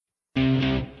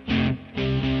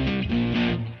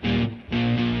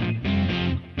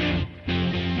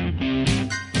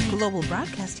Global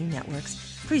Broadcasting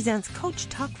Networks presents Coach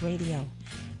Talk Radio.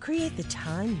 Create the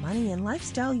time, money, and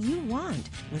lifestyle you want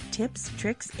with tips,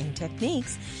 tricks, and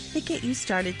techniques that get you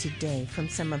started today from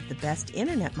some of the best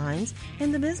internet minds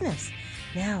in the business.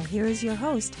 Now, here is your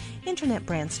host, Internet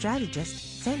Brand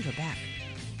Strategist, Sandra Beck.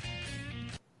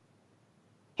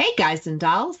 Hey guys and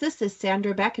dolls, this is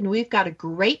Sandra Beck and we've got a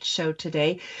great show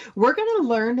today. We're going to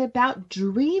learn about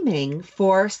dreaming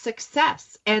for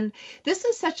success. And this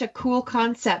is such a cool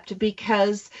concept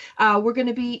because we're going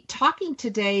to be talking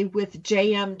today with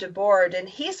J.M. DeBord, and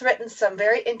he's written some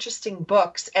very interesting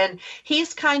books, and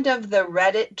he's kind of the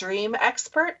Reddit dream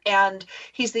expert, and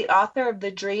he's the author of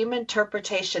the Dream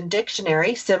Interpretation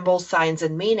Dictionary, Symbols, Signs,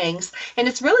 and Meanings. And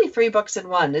it's really 3 books in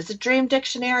one. It's a dream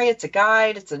dictionary, it's a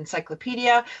guide, it's an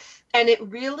encyclopedia. And it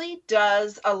really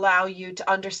does allow you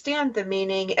to understand the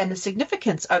meaning and the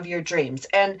significance of your dreams.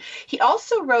 And he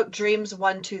also wrote Dreams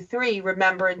 1, 2, 3,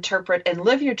 Remember, Interpret, and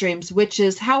Live Your Dreams, which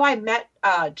is how I met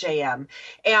JM.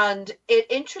 And it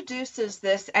introduces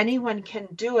this anyone can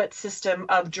do it system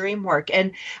of dream work.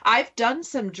 And I've done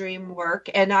some dream work,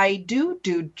 and I do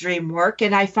dream work,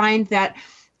 and I find that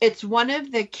it's one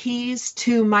of the keys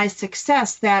to my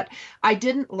success that I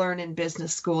didn't learn in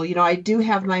business school. You know, I do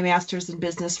have my master's in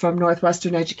business from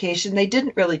Northwestern Education. They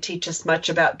didn't really teach us much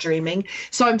about dreaming.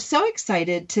 So I'm so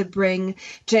excited to bring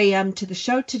JM to the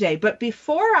show today. But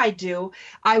before I do,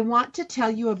 I want to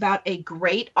tell you about a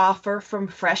great offer from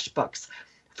FreshBooks.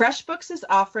 FreshBooks is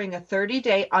offering a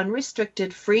 30-day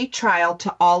unrestricted free trial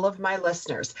to all of my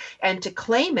listeners. And to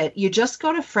claim it, you just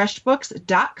go to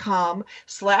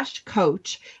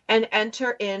freshbooks.com/coach and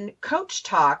enter in Coach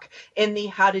Talk in the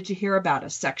How Did You Hear About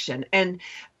Us section. And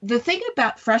the thing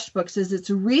about FreshBooks is it's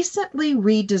recently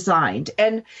redesigned.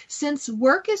 And since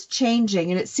work is changing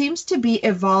and it seems to be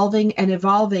evolving and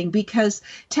evolving, because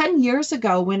 10 years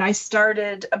ago when I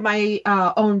started my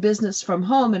own business from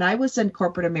home, and I was in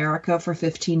corporate America for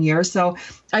 15 years, so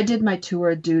I did my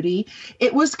tour of duty,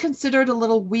 it was considered a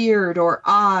little weird or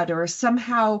odd or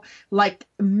somehow like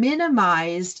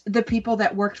minimized the people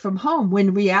that worked from home, when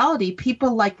in reality,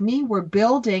 people like me were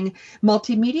building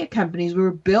multimedia companies. We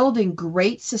were building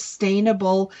great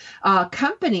sustainable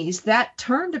companies that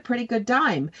turned a pretty good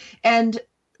dime. And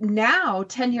now,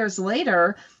 10 years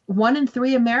later, 1 in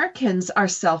 3 Americans are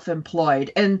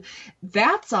self-employed. And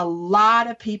that's a lot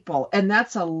of people. And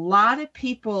that's a lot of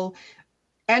people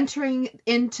entering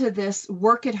into this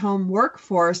work-at-home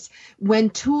workforce when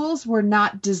tools were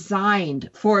not designed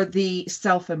for the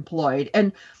self-employed.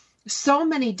 And so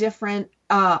many different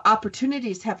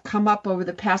opportunities have come up over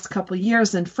the past couple of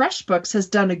years, and FreshBooks has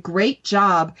done a great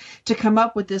job to come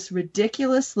up with this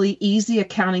ridiculously easy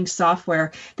accounting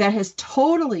software that has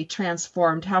totally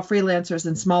transformed how freelancers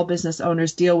and small business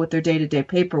owners deal with their day-to-day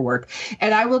paperwork.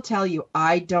 And I will tell you,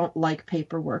 I don't like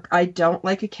paperwork. I don't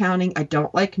like accounting. I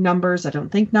don't like numbers. I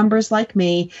don't think numbers like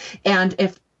me. And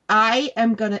if I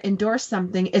am going to endorse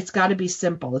something, it's got to be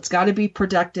simple. It's got to be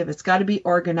productive. It's got to be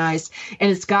organized,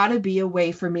 and it's got to be a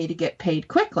way for me to get paid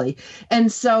quickly. And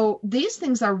so these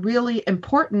things are really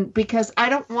important because I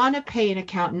don't want to pay an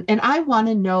accountant, and I want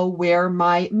to know where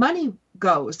my money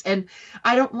goes. And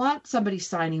I don't want somebody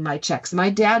signing my checks. My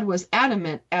dad was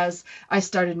adamant as I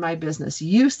started my business,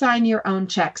 you sign your own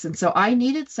checks. And so I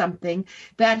needed something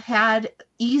that had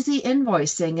easy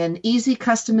invoicing and easy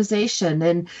customization.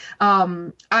 And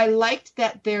I liked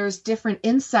that there's different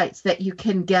insights that you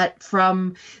can get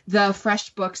from the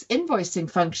FreshBooks invoicing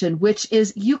function, which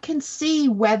is you can see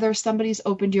whether somebody's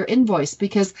opened your invoice,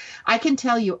 because I can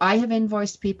tell you, I have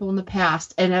invoiced people in the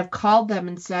past and I've called them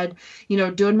and said, you know,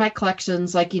 doing my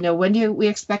collections, like, you know, when do we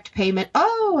expect payment?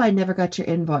 Oh, I never got your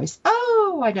invoice.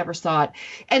 Oh, I never saw it.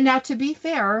 And now, to be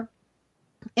fair,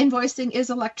 invoicing is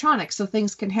electronic, so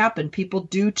things can happen. People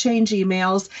do change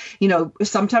emails. You know,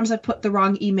 sometimes I put the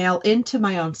wrong email into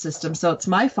my own system, so it's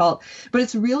my fault. But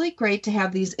it's really great to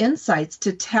have these insights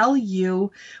to tell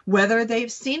you whether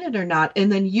they've seen it or not.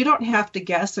 And then you don't have to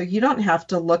guess, or you don't have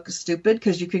to look stupid,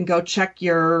 because you can go check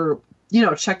your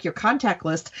contact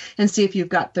list and see if you've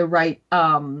got the right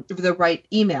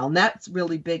email. And that's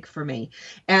really big for me.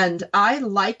 And I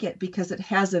like it because it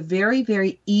has a very,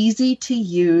 very easy to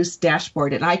use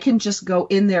dashboard. And I can just go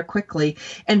in there quickly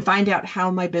and find out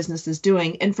how my business is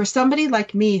doing. And for somebody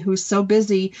like me who's so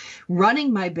busy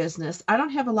running my business, I don't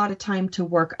have a lot of time to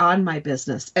work on my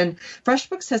business. And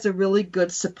FreshBooks has a really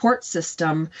good support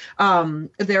system.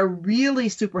 They're really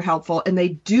super helpful, and they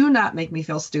do not make me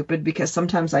feel stupid, because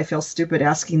sometimes I feel stupid stupid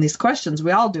asking these questions. We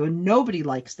all do, and nobody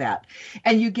likes that.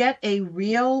 And you get a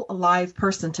real live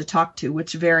person to talk to,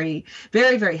 which very,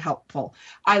 very, very helpful.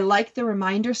 I like the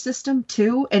reminder system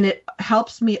too, and it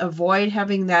helps me avoid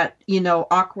having that,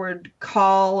 awkward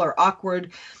call or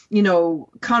awkward,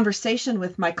 conversation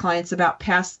with my clients about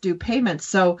past due payments.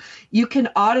 So you can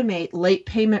automate late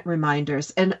payment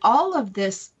reminders, and all of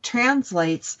this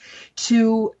translates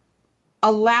to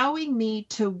allowing me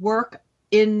to work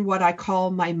in what I call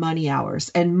my money hours.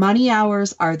 And money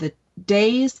hours are the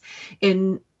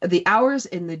hours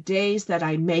in the days that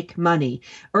I make money.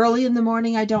 Early in the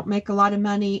morning, I don't make a lot of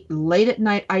money. Late at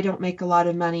night, I don't make a lot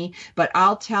of money. But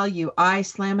I'll tell you, I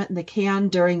slam it in the can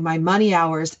during my money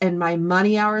hours, and my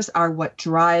money hours are what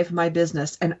drive my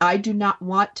business. And I do not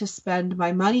want to spend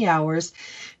my money hours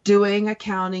doing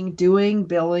accounting, doing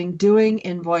billing, doing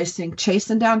invoicing,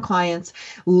 chasing down clients,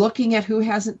 looking at who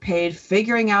hasn't paid,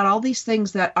 figuring out all these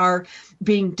things that are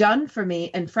being done for me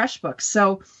in FreshBooks.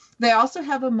 So they also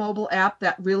have a mobile app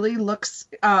that really looks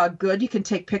good. You can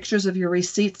take pictures of your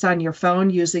receipts on your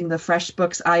phone using the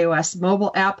FreshBooks iOS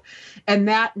mobile app, and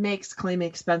that makes claiming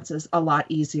expenses a lot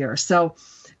easier. So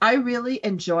I really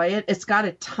enjoy it. It's got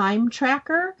a time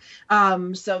tracker,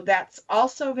 so that's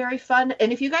also very fun.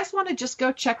 And if you guys want to just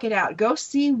go check it out, go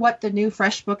see what the new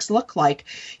FreshBooks look like.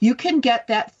 You can get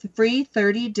that free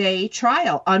 30-day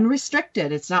trial,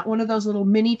 unrestricted. It's not one of those little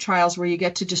mini trials where you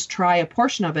get to just try a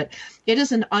portion of it. It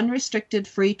is an unrestricted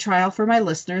free trial for my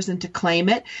listeners, and to claim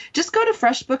it, just go to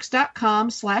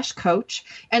freshbooks.com/coach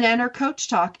and enter Coach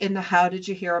Talk in the How Did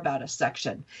You Hear About Us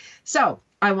section. So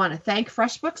I want to thank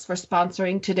FreshBooks for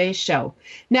sponsoring today's show.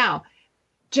 Now,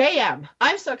 JM,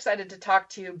 I'm so excited to talk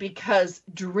to you because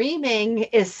dreaming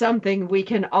is something we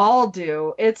can all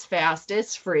do. It's fast,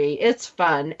 it's free, it's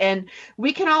fun, and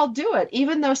we can all do it,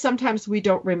 even though sometimes we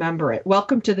don't remember it.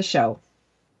 Welcome to the show.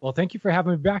 Well, thank you for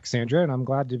having me back, Sandra, and I'm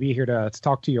glad to be here to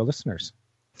talk to your listeners.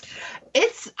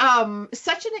 It's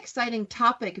such an exciting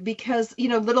topic because,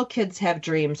 little kids have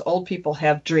dreams, old people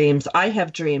have dreams, I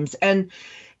have dreams, and,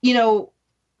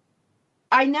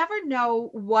 I never know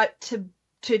what to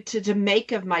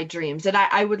make of my dreams. And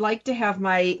I would like to have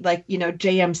my,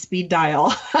 JM speed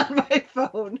dial on my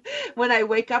phone when I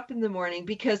wake up in the morning,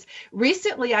 because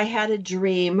recently I had a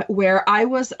dream where I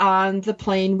was on the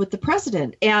plane with the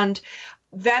president. And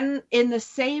then in the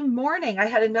same morning, I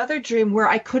had another dream where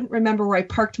I couldn't remember where I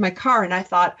parked my car. And I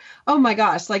thought, oh my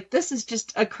gosh, this is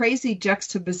just a crazy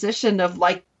juxtaposition of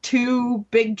two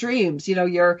big dreams.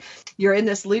 You're in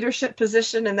this leadership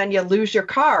position and then you lose your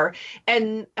car.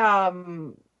 And I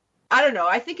don't know,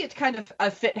 I think it kind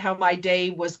of fit how my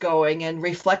day was going and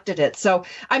reflected it. So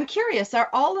I'm curious, are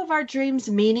all of our dreams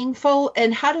meaningful?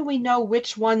 And how do we know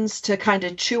which ones to kind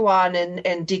of chew on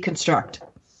and deconstruct?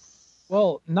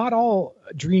 Well, not all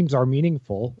dreams are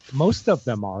meaningful. Most of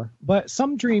them are, but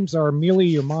some dreams are merely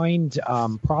your mind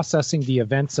processing the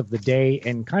events of the day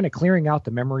and kind of clearing out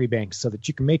the memory banks so that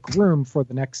you can make room for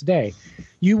the next day.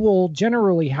 You will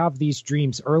generally have these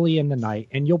dreams early in the night,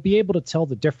 and you'll be able to tell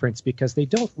the difference because they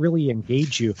don't really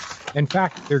engage you. In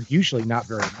fact, they're usually not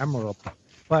very memorable.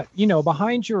 But,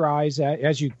 behind your eyes,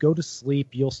 as you go to sleep,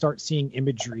 you'll start seeing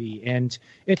imagery, and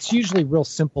it's usually real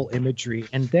simple imagery.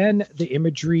 And then the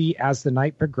imagery, as the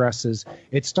night progresses,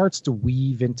 it starts to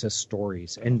weave into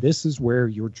stories. And this is where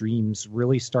your dreams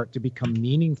really start to become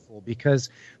meaningful because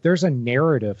there's a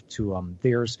narrative to them.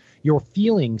 There's your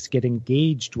feelings get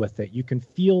engaged with it. You can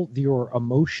feel your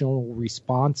emotional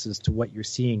responses to what you're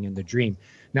seeing in the dream.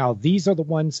 Now, these are the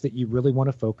ones that you really want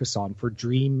to focus on for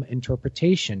dream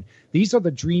interpretation. These are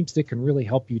the dreams that can really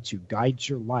help you to guide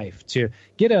your life, to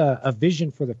get a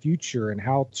vision for the future and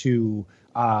how to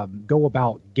go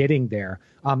about getting there,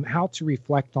 how to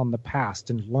reflect on the past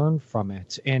and learn from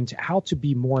it, and how to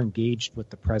be more engaged with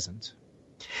the present.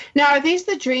 Now, are these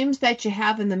the dreams that you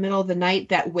have in the middle of the night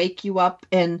that wake you up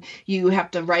and you have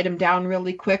to write them down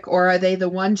really quick? Or are they the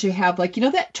ones you have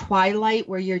that twilight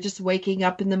where you're just waking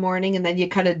up in the morning and then you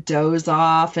kind of doze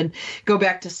off and go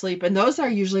back to sleep? And those are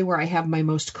usually where I have my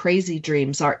most crazy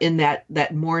dreams, are in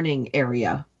that morning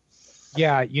area.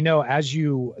 Yeah, as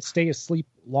you stay asleep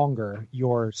longer,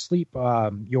 your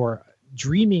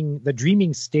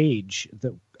dreaming stage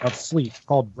of sleep,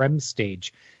 called REM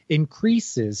stage,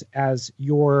 increases as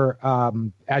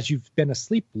you've been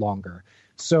asleep longer.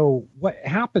 So what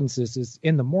happens is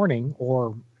in the morning,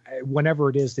 or whenever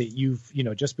it is that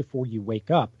just before you wake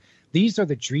up, these are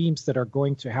the dreams that are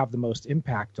going to have the most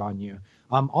impact on you.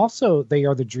 Also, they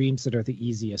are the dreams that are the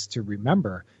easiest to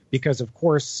remember because, of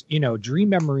course, dream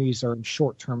memories are in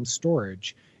short-term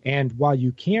storage. And while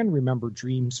you can remember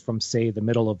dreams from, say, the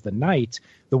middle of the night,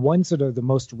 the ones that are the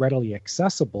most readily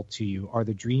accessible to you are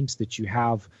the dreams that you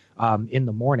have in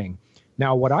the morning.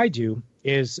 Now, what I do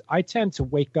is I tend to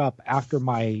wake up after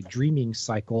my dreaming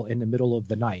cycle in the middle of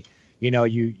the night. You know,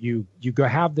 you go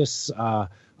have this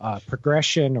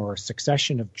progression or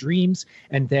succession of dreams,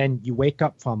 and then you wake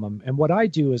up from them. And what I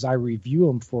do is I review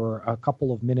them for a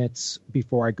couple of minutes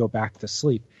before I go back to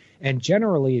sleep. And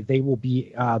generally, they will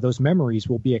be those memories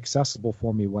will be accessible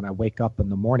for me when I wake up in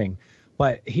the morning.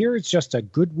 But here's just a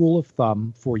good rule of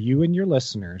thumb for you and your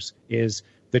listeners is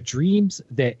the dreams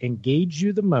that engage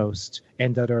you the most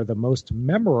and that are the most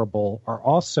memorable are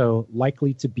also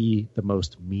likely to be the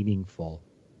most meaningful.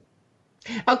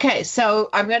 Okay, so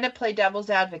I'm going to play devil's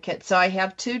advocate. So I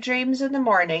have two dreams in the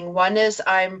morning. One is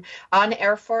I'm on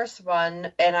Air Force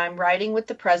One and I'm riding with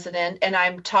the president and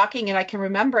I'm talking, and I can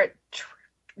remember it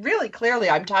really clearly.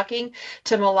 I'm talking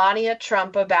to Melania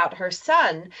Trump about her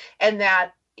son and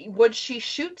that would she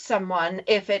shoot someone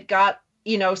if it got,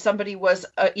 somebody was,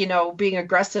 being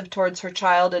aggressive towards her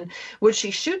child, and would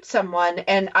she shoot someone?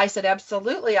 And I said,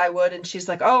 absolutely, I would. And she's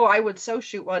like, oh, I would so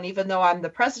shoot one, even though I'm the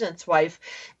president's wife.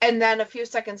 And then a few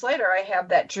seconds later, I have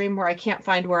that dream where I can't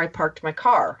find where I parked my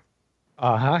car.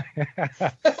 Well,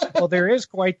 there is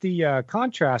quite the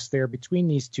contrast there between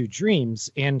these two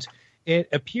dreams. And it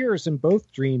appears in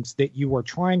both dreams that you are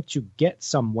trying to get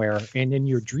somewhere, and in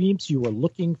your dreams you are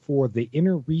looking for the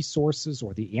inner resources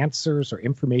or the answers or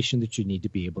information that you need to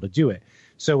be able to do it.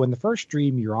 So in the first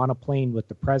dream, you're on a plane with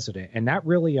the president, and that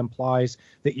really implies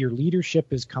that your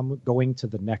leadership is going to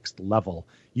the next level.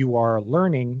 You are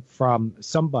learning from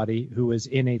somebody who is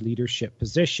in a leadership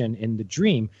position in the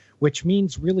dream, which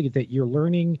means really that you're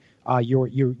learning,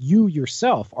 you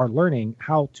yourself are learning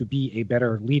how to be a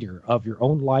better leader of your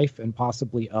own life and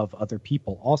possibly of other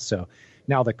people also.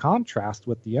 Now, the contrast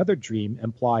with the other dream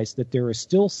implies that there is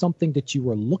still something that you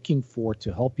are looking for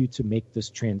to help you to make this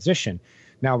transition.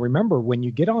 Now, remember, when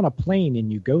you get on a plane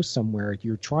and you go somewhere,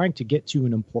 you're trying to get to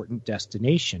an important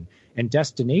destination. And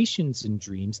destinations in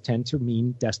dreams tend to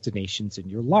mean destinations in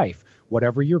your life,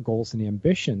 whatever your goals and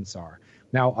ambitions are.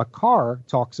 Now, a car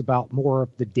talks about more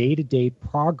of the day-to-day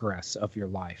progress of your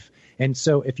life. And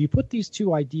so if you put these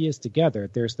two ideas together,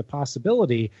 there's the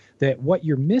possibility that what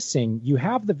you're missing, you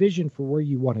have the vision for where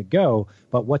you want to go,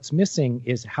 but what's missing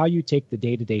is how you take the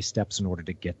day-to-day steps in order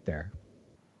to get there.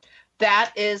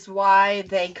 That is why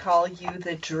they call you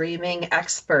the dreaming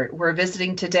expert. We're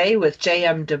visiting today with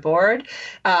J.M. DeBord.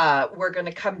 We're going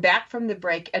to come back from the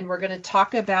break and we're going to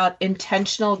talk about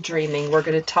intentional dreaming. We're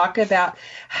going to talk about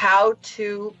how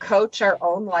to coach our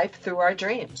own life through our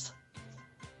dreams.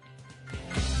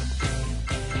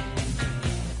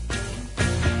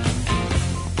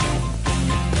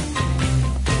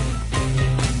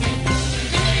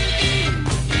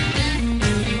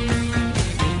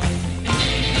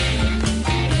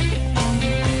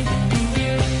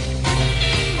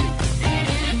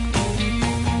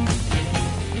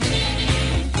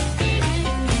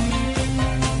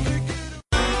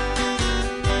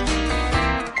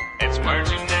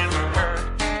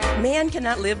 Man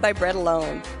cannot live by bread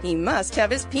alone. He must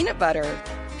have his peanut butter.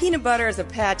 Peanut butter is a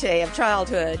pate of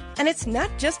childhood, and it's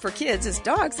not just for kids, as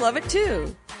dogs love it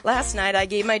too. Last night I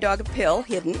gave my dog a pill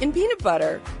hidden in peanut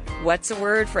butter. What's a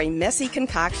word for a messy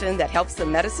concoction that helps the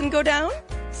medicine go down?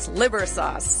 Sliver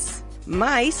sauce.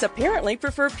 Mice apparently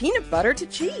prefer peanut butter to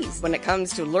cheese when it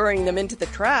comes to luring them into the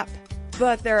trap.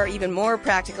 But there are even more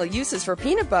practical uses for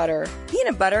peanut butter.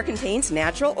 Peanut butter contains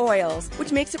natural oils,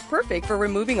 which makes it perfect for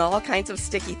removing all kinds of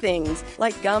sticky things,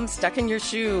 like gum stuck in your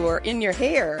shoe or in your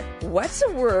hair. What's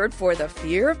a word for the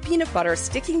fear of peanut butter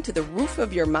sticking to the roof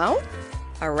of your mouth?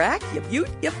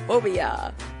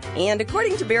 Arachnophobia. And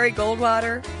according to Barry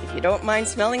Goldwater, if you don't mind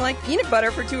smelling like peanut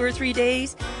butter for 2 or 3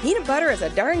 days, peanut butter is a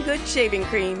darn good shaving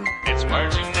cream. It's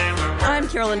words you never heard. I'm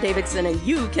Carolyn Davidson, and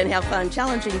you can have fun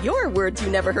challenging your words you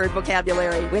never heard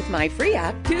vocabulary with my free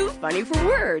app, Too Funny for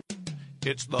Words.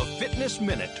 It's the Fitness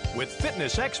Minute with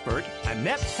fitness expert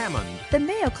Annette Hammond. The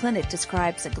Mayo Clinic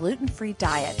describes a gluten-free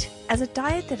diet as a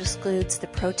diet that excludes the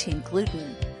protein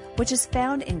gluten, which is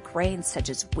found in grains such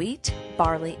as wheat,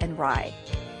 barley, and rye.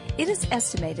 It is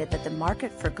estimated that the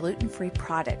market for gluten-free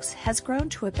products has grown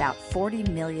to about 40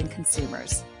 million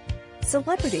consumers.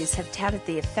 Celebrities have touted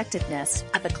the effectiveness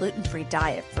of a gluten-free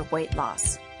diet for weight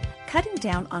loss. Cutting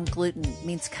down on gluten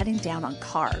means cutting down on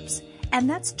carbs, and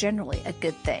that's generally a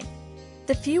good thing.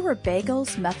 The fewer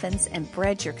bagels, muffins, and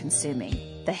bread you're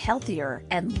consuming, the healthier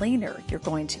and leaner you're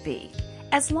going to be,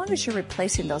 as long as you're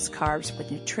replacing those carbs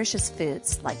with nutritious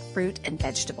foods like fruit and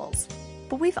vegetables.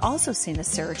 But we've also seen a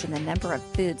surge in the number of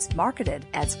foods marketed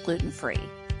as gluten-free.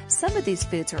 Some of these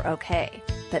foods are okay,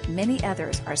 but many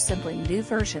others are simply new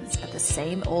versions of the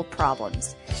same old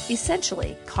problems,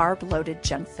 essentially carb-loaded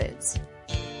junk foods.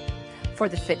 For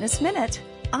the Fitness Minute,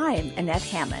 I'm Annette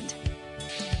Hammond.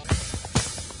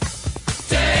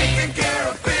 Taking care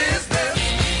of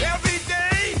business every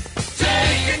day.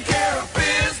 Taking care of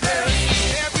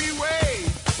business every way.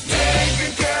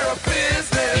 Taking care of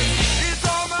business, it's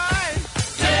all mine.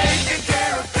 Taking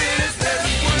care of business,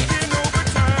 working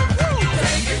overtime. Woo!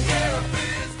 Taking care of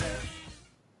business.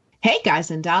 Hey guys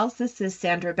and dolls, this is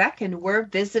Sandra Beck, and we're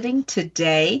visiting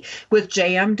today with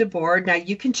J.M. DeBoard. Now,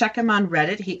 you can check him on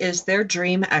Reddit. He is their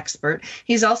dream expert.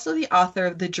 He's also the author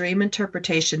of the Dream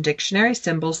Interpretation Dictionary,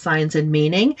 Symbols, Signs, and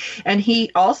Meaning. And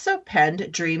he also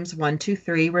penned Dreams 1, 2,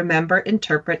 3, Remember,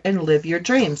 Interpret, and Live Your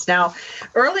Dreams. Now,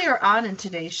 earlier on in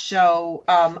today's show,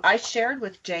 I shared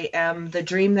with J.M. the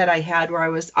dream that I had where I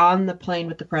was on the plane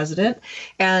with the president,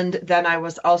 and then I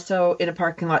was also in a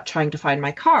parking lot trying to find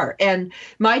my car. And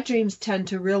my dreams tend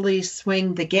to really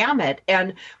swing the gamut.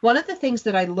 And one of the things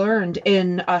that I learned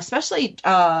in, especially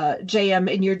JM,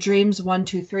 in your Dreams 1,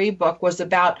 2, 3 book was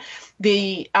about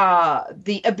the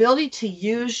ability to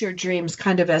use your dreams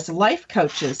kind of as life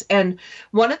coaches. And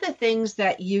one of the things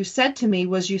that you said to me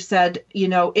was, you said, you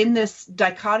know, in this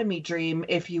dichotomy dream,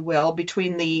 if you will,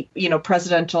 between the, you know,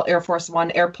 presidential Air Force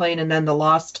One airplane and then the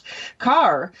lost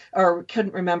car, or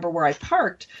couldn't remember where I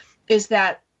parked, is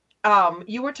that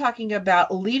you were talking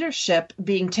about leadership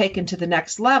being taken to the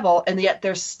next level, and yet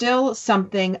there's still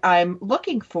something I'm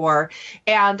looking for.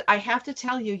 And I have to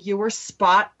tell you, you were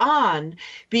spot on,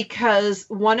 because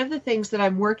one of the things that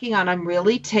I'm working on, I'm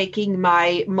really taking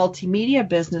my multimedia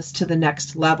business to the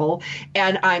next level,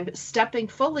 and I'm stepping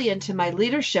fully into my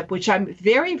leadership, which I'm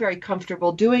very, very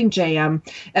comfortable doing, JM,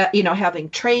 you know,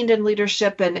 having trained in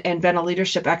leadership and been a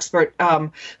leadership expert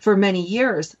for many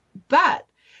years.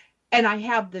 And I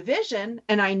have the vision,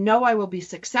 and I know I will be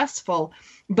successful,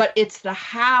 but it's the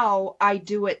how I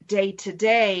do it day to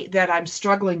day that I'm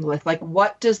struggling with. Like,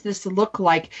 what does this look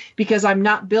like? Because I'm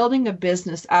not building a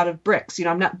business out of bricks. You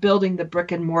know, I'm not building the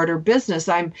brick and mortar business.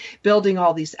 I'm building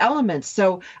all these elements.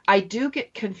 So I do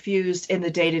get confused in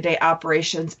the day-to-day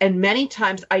operations. And many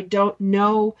times I don't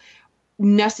know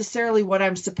necessarily what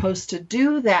I'm supposed to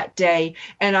do that day,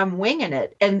 and I'm winging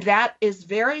it. And that is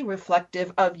very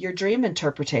reflective of your dream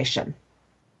interpretation.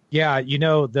 Yeah, you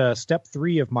know, the step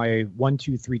 3 of my 1,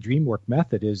 2, 3 dream work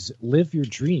method is live your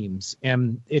dreams.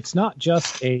 And it's not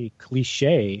just a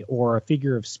cliche or a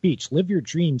figure of speech. Live your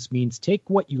dreams means take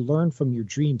what you learn from your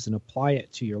dreams and apply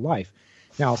it to your life.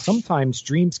 Now, sometimes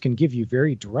dreams can give you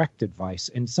very direct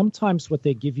advice, and sometimes what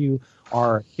they give you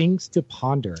are things to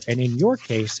ponder. And in your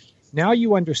case, now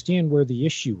you understand where the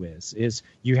issue is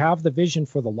you have the vision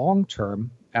for the long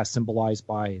term, as symbolized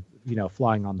by, you know,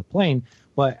 flying on the plane,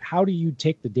 but how do you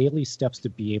take the daily steps to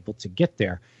be able to get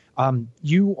there?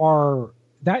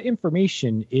 That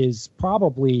information is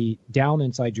probably down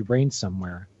inside your brain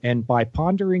somewhere. And by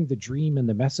pondering the dream and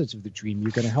the message of the dream,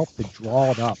 you're going to help to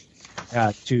draw it up,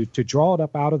 to draw it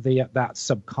up out of that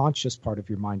subconscious part of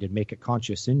your mind and make it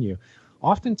conscious in you.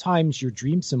 Oftentimes, your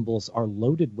dream symbols are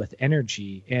loaded with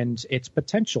energy, and it's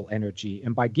potential energy.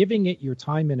 And by giving it your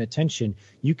time and attention,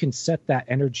 you can set that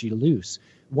energy loose.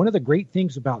 One of the great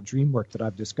things about dream work that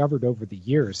I've discovered over the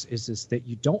years is that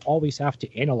you don't always have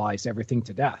to analyze everything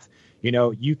to death. You know,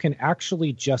 you can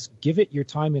actually just give it your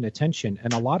time and attention,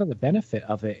 and a lot of the benefit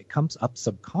of it comes up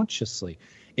subconsciously.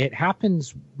 It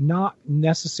happens not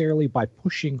necessarily by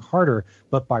pushing harder,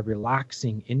 but by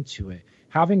relaxing into it.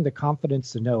 Having the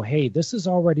confidence to know, hey, this is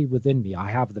already within me. I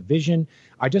have the vision.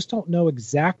 I just don't know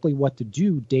exactly what to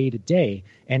do day to day.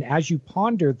 And as you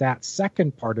ponder that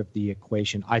second part of the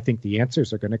equation, I think the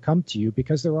answers are going to come to you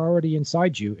because they're already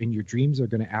inside you, and your dreams are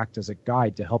going to act as a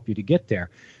guide to help you to get there.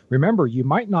 Remember, you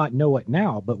might not know it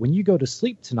now, but when you go to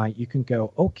sleep tonight, you can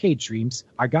go, okay, dreams,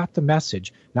 I got the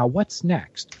message. Now what's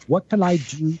next? What can I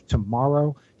do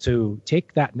tomorrow to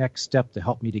take that next step to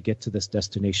help me to get to this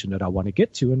destination that I want to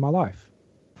get to in my life?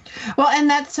 Well, and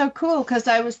that's so cool, because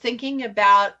I was thinking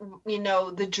about, you know,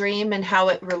 the dream and how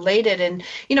it related, and,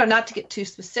 you know, not to get too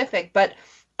specific, but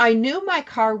I knew my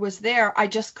car was there. I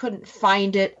just couldn't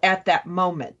find it at that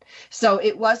moment. So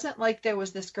it wasn't like there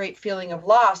was this great feeling of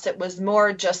loss. It was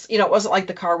more just, you know, it wasn't like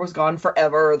the car was gone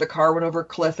forever or the car went over a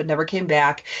cliff and never came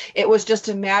back. It was just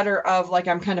a matter of like,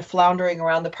 I'm kind of floundering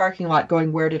around the parking lot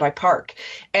going, where did I park?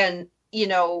 And you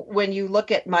know, when you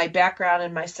look at my background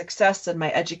and my success and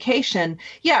my education,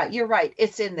 yeah, you're right.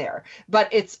 It's in there, but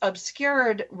it's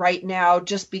obscured right now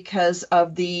just because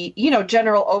of the, you know,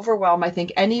 general overwhelm I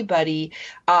think anybody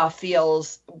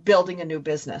feels building a new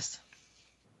business.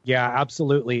 Yeah,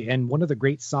 absolutely. And one of the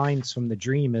great signs from the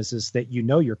dream is that you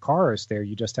know your car is there.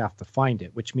 You just have to find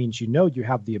it, which means you know you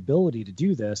have the ability to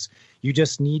do this. You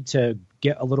just need to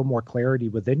get a little more clarity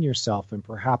within yourself and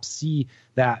perhaps see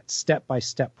that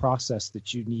step-by-step process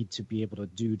that you need to be able to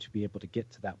do to be able to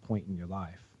get to that point in your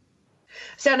life.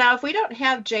 So now if we don't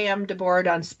have JM DeBoard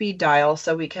on speed dial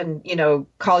so we can,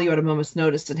 call you at a moment's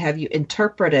notice and have you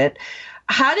interpret it,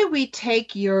 how do we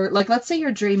take your, let's say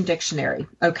your dream dictionary,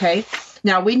 okay?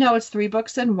 Now we know it's 3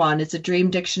 books in one. It's a dream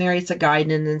dictionary, it's a guide,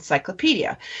 and an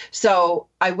encyclopedia. So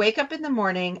I wake up in the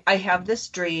morning, I have this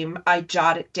dream, I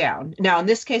jot it down. Now in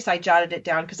this case, I jotted it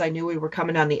down because I knew we were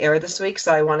coming on the air this week,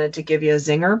 so I wanted to give you a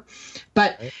zinger.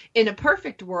 But in a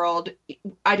perfect world,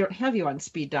 I don't have you on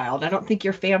speed dial, and I don't think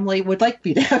your family would like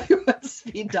me to have you on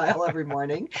speed dial every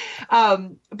morning.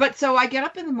 But so I get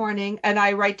up in the morning and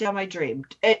I write down my dream.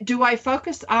 Do I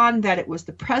focus on that it was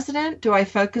the president? Do I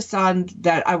focus on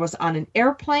that I was on an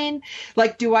airplane?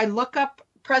 Do I look up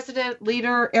president,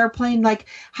 leader, airplane?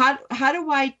 How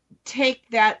do I take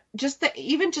that, just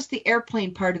the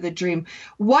airplane part of the dream?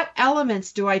 What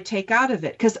elements do I take out of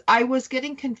it? Because I was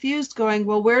getting confused going,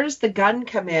 well, where does the gun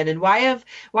come in? And why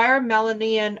are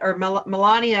Melania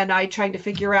and I trying to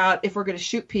figure out if we're going to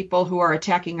shoot people who are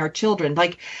attacking our children?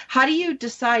 How do you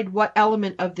decide what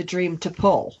element of the dream to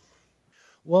pull?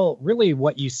 Well, really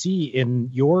what you see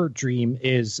in your dream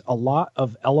is a lot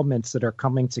of elements that are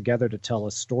coming together to tell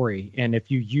a story. And if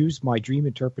you use my dream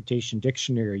interpretation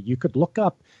dictionary, you could look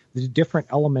up the different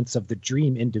elements of the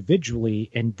dream individually,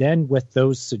 and then with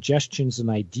those suggestions and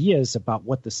ideas about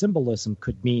what the symbolism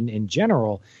could mean in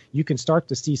general, you can start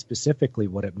to see specifically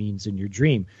what it means in your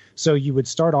dream. So you would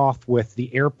start off with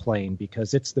the airplane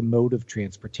because it's the mode of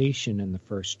transportation in the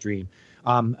first dream.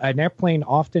 An airplane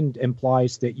often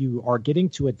implies that you are getting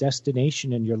to a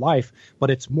destination in your life,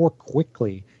 but it's more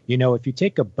quickly. If you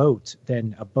take a boat,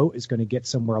 then a boat is going to get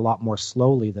somewhere a lot more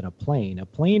slowly than a plane. A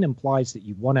plane implies that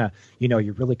you want to,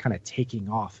 you're really kind of taking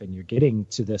off and you're getting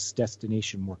to this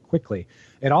destination more quickly.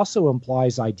 It also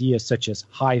implies ideas such as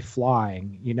high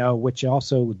flying, which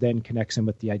also then connects in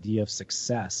with the idea of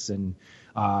success and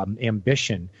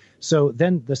ambition. So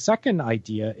then the second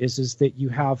idea is that you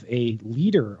have a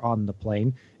leader on the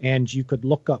plane, and you could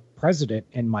look up president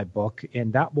in my book,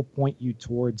 and that will point you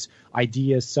towards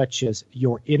ideas such as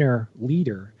your inner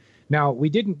leader. Now, we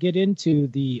didn't get into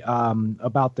the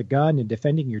about the gun and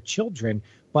defending your children,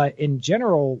 but in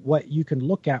general, what you can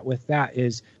look at with that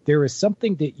is there is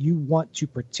something that you want to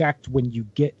protect when you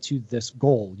get to this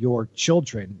goal, your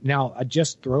children. Now, I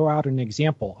just throw out an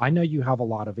example. I know you have a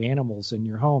lot of animals in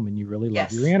your home and you really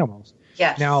love your animals.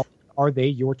 Yes. Now, are they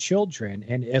your children?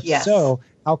 And if Yes. so,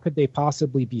 how could they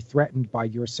possibly be threatened by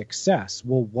your success?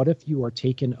 Well, what if you are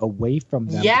taken away from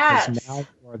them? Yes. Because now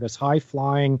you are this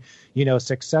high-flying,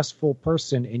 successful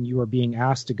person, and you are being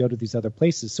asked to go to these other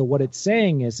places. So what it's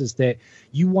saying is that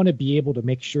you want to be able to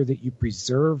make sure that you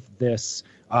preserve this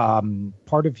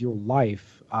part of your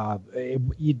life.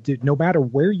 No matter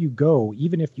where you go,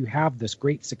 even if you have this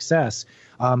great success,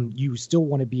 you still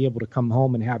want to be able to come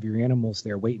home and have your animals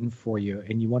there waiting for you,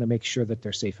 and you want to make sure that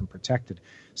they're safe and protected.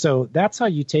 So that's how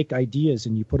you take ideas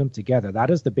and you put them together. That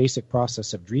is the basic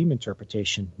process of dream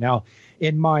interpretation. Now,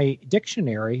 in my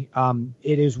dictionary,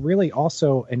 it is really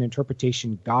also an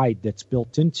interpretation guide that's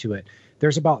built into it.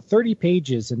 There's about 30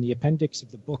 pages in the appendix of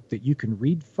the book that you can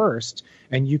read first,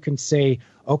 and you can say,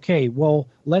 okay, well,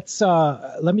 let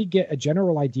me get a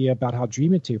general idea about how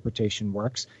dream interpretation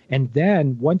works. And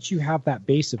then once you have that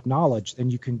base of knowledge,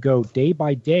 then you can go day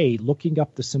by day looking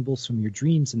up the symbols from your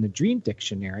dreams in the dream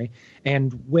dictionary.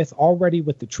 And with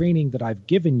the training that I've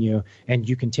given you, and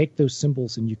you can take those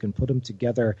symbols and you can put them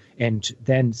together and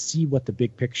then see what the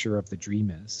big picture of the dream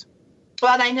is.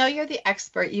 Well, and I know you're the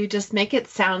expert. You just make it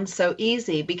sound so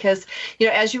easy because,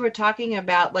 as you were talking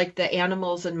about the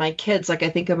animals and my kids, I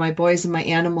think of my boys and my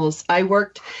animals. I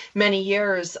worked many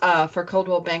years for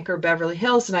Coldwell Banker Beverly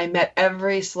Hills, and I met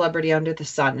every celebrity under the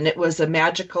sun. And it was a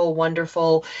magical,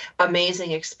 wonderful,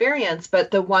 amazing experience. But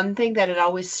the one thing that had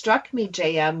always struck me,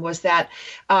 JM, was that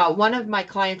one of my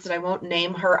clients, and I won't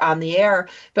name her on the air,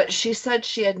 but she said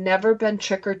she had never been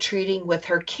trick-or-treating with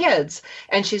her kids.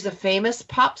 And she's a famous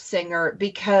pop singer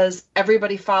because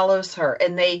everybody follows her,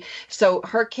 and so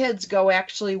her kids go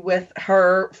actually with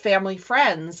her family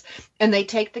friends, and they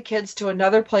take the kids to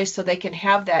another place so they can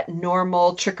have that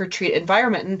normal trick-or-treat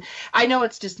environment. And I know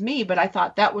it's just me, but I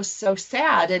thought that was so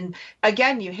sad. And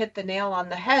again, you hit the nail on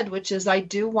the head, which is I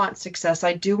do want success.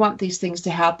 I do want these things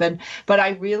to happen, but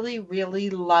I really, really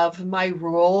love my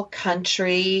rural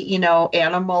country,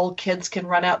 animal. Kids can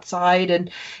run outside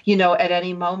and, at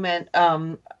any moment,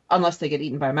 unless they get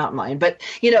eaten by a mountain lion, but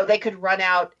they could run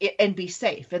out and be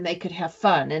safe, and they could have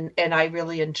fun. And I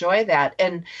really enjoy that.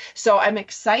 And so I'm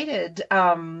excited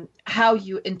how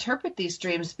you interpret these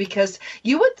dreams, because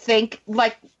you would think,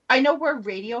 like, I know we're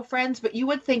radio friends, but you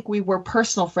would think we were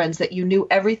personal friends, that you knew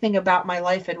everything about my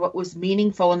life and what was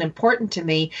meaningful and important to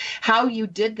me. How you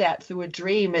did that through a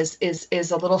dream is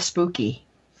a little spooky.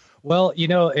 Well,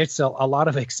 it's a lot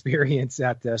of experience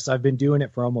at this. I've been doing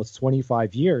it for almost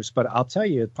 25 years, but I'll tell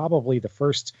you, probably the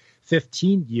first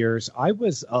 15 years, I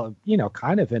was,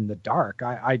 kind of in the dark.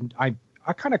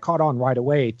 I kind of caught on right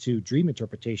away to dream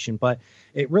interpretation, but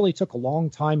it really took a long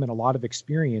time and a lot of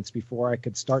experience before I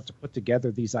could start to put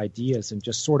together these ideas and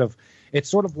just it's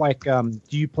sort of like, do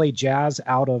you play jazz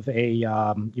out of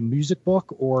a music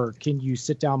book, or can you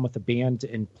sit down with a band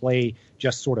and play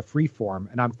just sort of free form?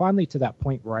 And I'm finally to that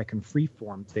point where I can free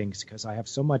form things because I have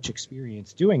so much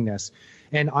experience doing this.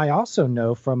 And I also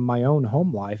know from my own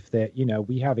home life that,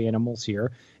 we have animals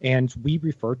here and we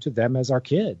refer to them as our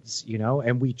kids,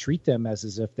 and we treat them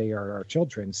as if they are our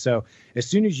children. So as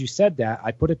soon as you said that,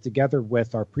 I put it together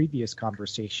with our previous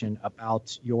conversation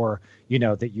about your,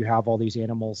 that you have all these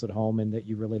animals at home and that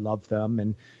you really love them.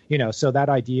 And, so that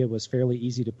idea was fairly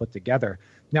easy to put together.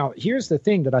 Now, here's the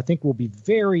thing that I think will be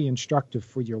very instructive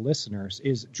for your listeners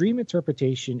is dream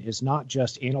interpretation is not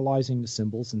just analyzing the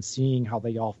symbols and seeing how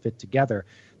they all fit together.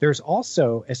 There's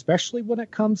also, especially when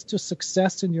it comes to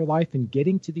success in your life and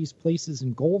getting to these places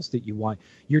and goals that you want,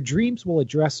 your dreams will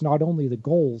address not only the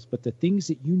goals, but the things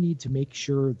that you need to make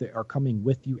sure that are coming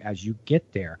with you as you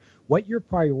get there, what your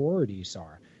priorities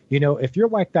are. If you're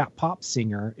like that pop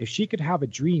singer, if she could have a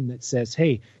dream that says,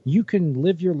 hey, you can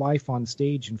live your life on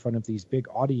stage in front of these big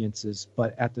audiences,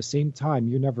 but at the same time,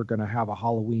 you're never going to have a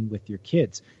Halloween with your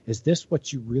kids. Is this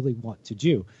what you really want to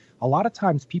do? A lot of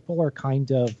times people are kind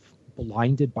of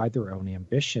blinded by their own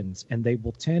ambitions, and they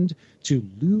will tend to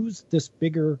lose this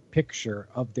bigger picture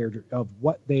of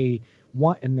what they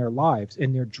want in their lives,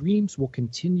 and their dreams will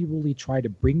continually try to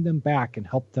bring them back and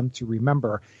help them to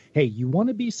remember, hey, you want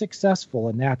to be successful,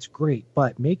 and that's great,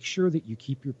 but make sure that you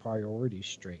keep your priorities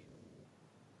straight.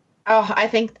 Oh,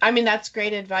 that's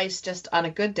great advice just on a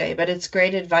good day, but it's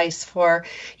great advice for,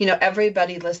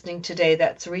 everybody listening today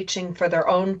that's reaching for their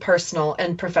own personal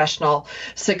and professional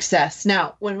success.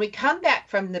 Now, when we come back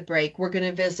from the break, we're going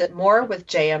to visit more with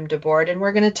J.M. DeBord, and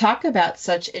we're going to talk about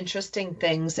such interesting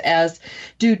things as,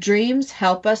 do dreams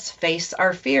help us face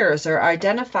our fears or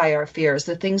identify our fears,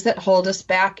 the things that hold us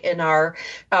back in our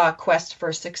quest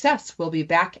for success? We'll be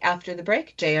back after the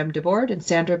break. J.M. DeBord and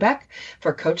Sandra Beck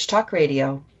for Coach Talk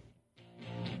Radio.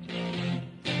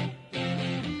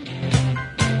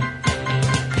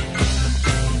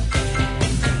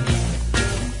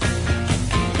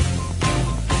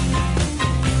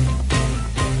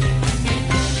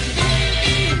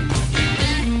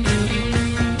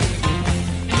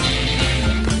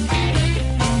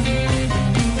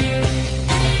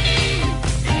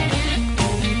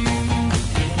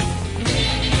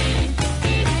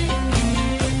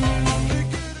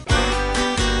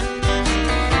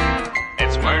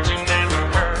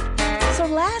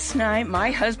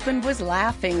 My husband was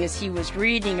laughing as he was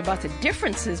reading about the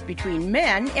differences between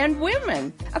men and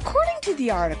women. According to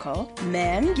the article,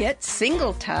 men get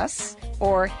single tusks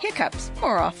or hiccups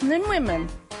more often than women.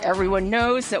 Everyone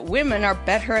knows that women are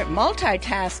better at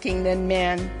multitasking than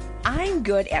men. I'm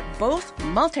good at both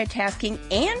multitasking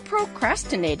and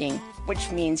procrastinating,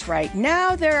 which means right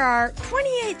now there are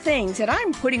 28 things that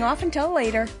I'm putting off until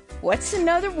later. What's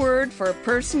another word for a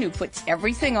person who puts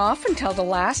everything off until the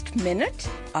last minute?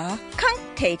 A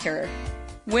cunctator.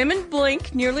 Women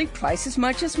blink nearly twice as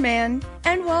much as men,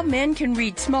 and while men can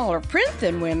read smaller print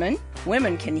than women,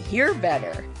 women can hear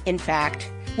better. In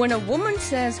fact, when a woman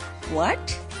says,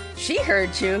 "What?" she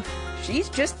heard you. She's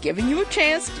just giving you a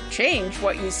chance to change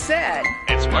what you said.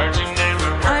 It's words you never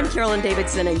heard. I'm Carolyn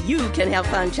Davidson, and you can have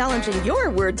fun challenging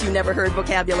your words you never heard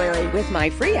vocabulary with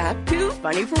my free app, Too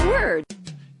Funny for Words.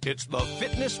 It's the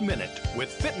Fitness Minute with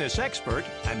fitness expert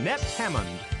Annette Hammond.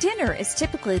 Dinner is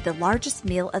typically the largest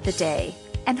meal of the day,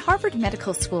 and Harvard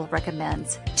Medical School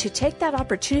recommends to take that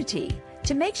opportunity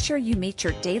to make sure you meet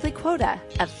your daily quota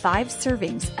of 5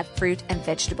 servings of fruit and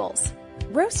vegetables.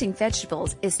 Roasting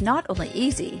vegetables is not only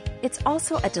easy, it's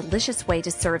also a delicious way to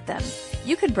serve them.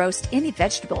 You can roast any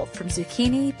vegetable from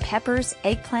zucchini, peppers,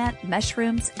 eggplant,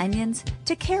 mushrooms, onions,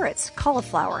 to carrots,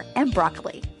 cauliflower, and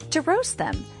broccoli. To roast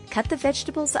them, cut the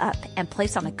vegetables up and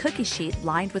place on a cookie sheet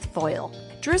lined with foil.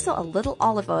 Drizzle a little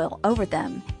olive oil over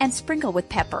them and sprinkle with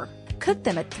pepper. Cook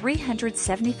them at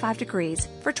 375 degrees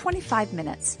for 25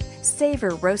 minutes.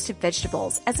 Savor roasted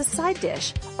vegetables as a side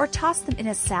dish or toss them in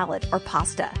a salad or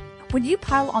pasta. When you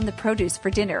pile on the produce for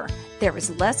dinner, there is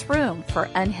less room for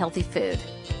unhealthy food.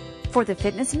 For the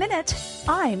Fitness Minute,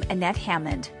 I'm Annette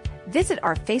Hammond. Visit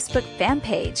our Facebook fan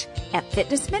page at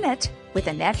Fitness Minute with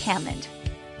Annette Hammond.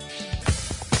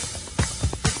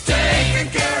 Taking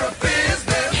care of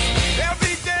business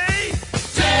every day.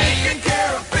 Taking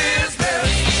care of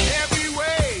business every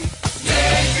way.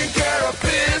 Taking care of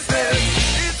business.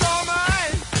 It's all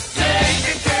mine.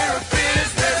 Taking care of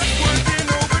business. Working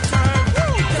overtime.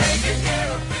 Woo! Taking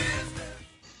care of business.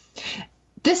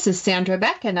 This is Sandra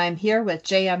Beck, and I'm here with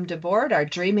J.M. DeBoard, our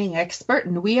dreaming expert,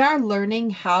 and we are learning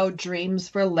how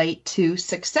dreams relate to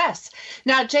success.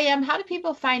 Now, J.M., how do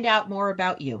people find out more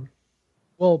about you?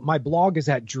 Well, my blog is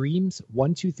at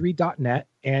dreams123.net,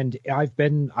 and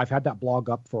I've had that blog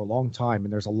up for a long time,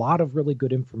 and there's a lot of really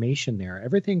good information there.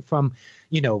 Everything from,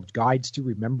 guides to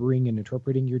remembering and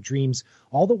interpreting your dreams,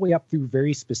 all the way up through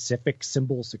very specific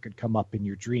symbols that could come up in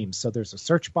your dreams. So there's a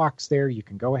search box there. You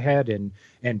can go ahead and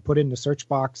put in the search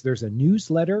box. There's a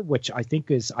newsletter, which I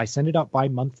send it out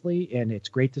bi-monthly, and it's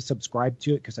great to subscribe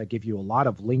to it because I give you a lot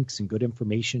of links and good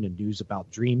information and news about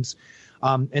dreams.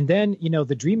 And then,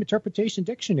 the Dream Interpretation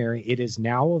Dictionary, it is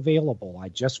now available. I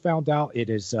just found out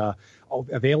it is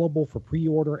available for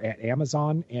pre-order at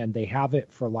Amazon, and they have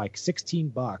it for like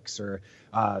 $16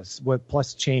 or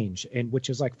plus change, and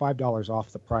which is like $5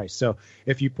 off the price. So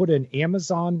if you put in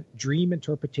Amazon Dream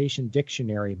Interpretation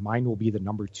Dictionary, mine will be the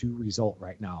number 2 result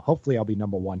right now. Hopefully I'll be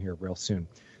number 1 here real soon.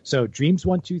 So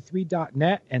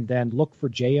dreams123.net, and then look for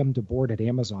J.M. DeBoard at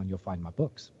Amazon. You'll find my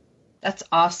books. That's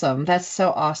awesome. That's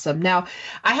so awesome. Now,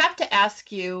 I have to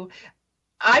ask you,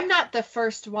 I'm not the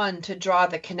first one to draw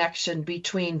the connection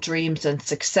between dreams and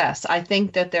success. I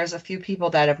think that there's a few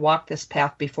people that have walked this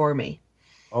path before me.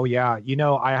 Oh, yeah.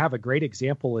 I have a great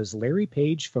example is Larry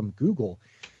Page from Google.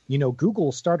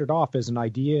 Google started off as an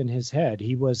idea in his head.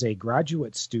 He was a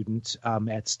graduate student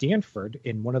at Stanford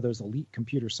in one of those elite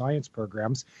computer science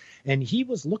programs, and he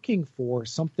was looking for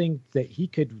something that he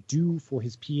could do for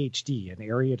his PhD, an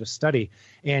area to study.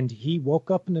 And he woke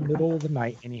up in the middle of the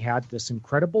night, and he had this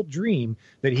incredible dream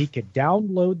that he could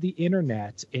download the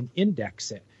internet and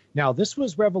index it. Now, this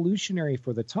was revolutionary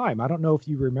for the time. I don't know if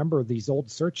you remember these old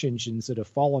search engines that have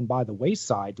fallen by the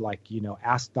wayside, like,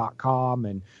 Ask.com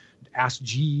and Ask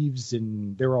Jeeves,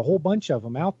 and there are a whole bunch of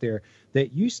them out there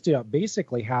that used to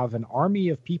basically have an army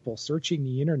of people searching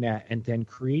the internet and then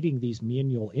creating these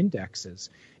manual indexes.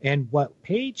 And what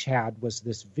Page had was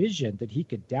this vision that he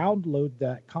could download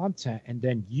that content and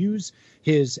then use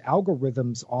his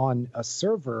algorithms on a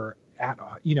server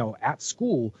at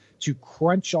school to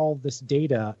crunch all this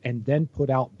data and then put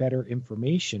out better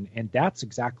information. And that's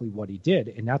exactly what he did.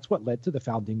 And that's what led to the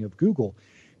founding of Google.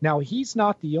 Now, he's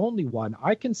not the only one.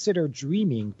 I consider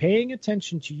dreaming, paying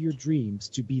attention to your dreams,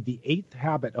 to be the 8th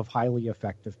habit of highly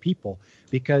effective people.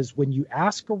 Because when you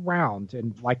ask around,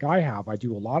 and like I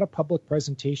do a lot of public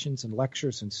presentations and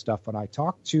lectures and stuff, and I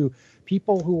talk to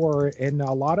people who are in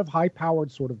a lot of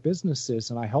high-powered sort of businesses,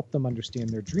 and I help them understand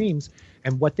their dreams.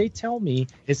 And what they tell me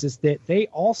is that they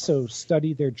also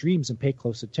study their dreams and pay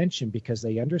close attention because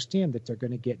they understand that they're going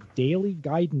to get daily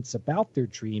guidance about their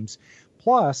dreams.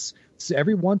 Plus, so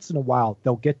every once in a while,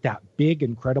 they'll get that big,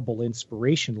 incredible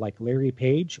inspiration like Larry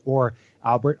Page or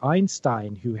Albert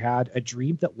Einstein, who had a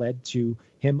dream that led to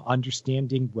him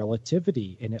understanding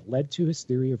relativity. And it led to his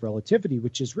theory of relativity,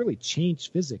 which has really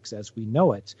changed physics as we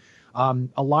know it.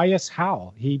 Elias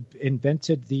Howe, he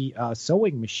invented the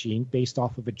sewing machine based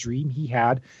off of a dream he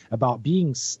had about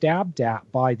being stabbed at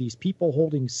by these people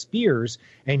holding spears.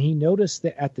 And he noticed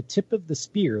that at the tip of the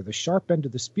spear, the sharp end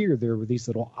of the spear, there were these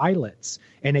little eyelets.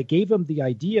 And it gave him the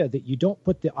idea that you don't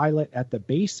put the eyelet at the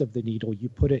base of the needle, you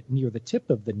put it near the tip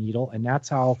of the needle. And that's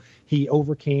how he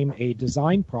overcame a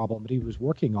design problem that he was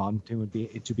working on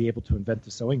to be able to invent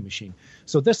the sewing machine.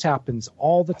 So this happens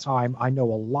all the time. I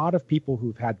know a lot of people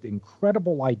who've had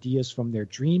incredible ideas from their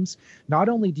dreams. Not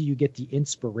only do you get the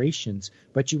inspirations,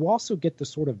 but you also get the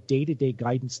sort of day-to-day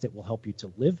guidance that will help you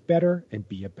to live better and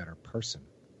be a better person.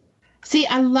 See,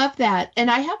 I love that.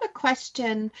 And I have a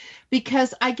question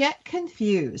because I get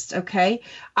confused, okay?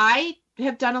 I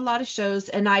have done a lot of shows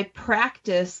and I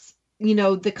practice,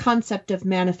 the concept of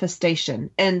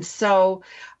manifestation. And so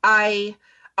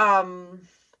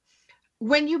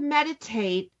when you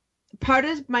meditate, part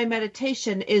of my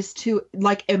meditation is to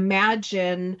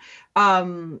imagine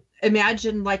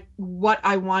like what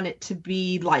I want it to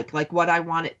be like what I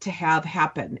want it to have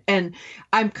happen. And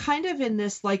I'm kind of in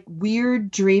this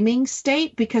weird dreaming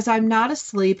state because I'm not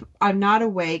asleep. I'm not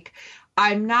awake.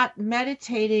 I'm not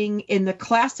meditating in the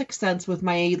classic sense with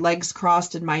my legs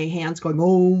crossed and my hands going,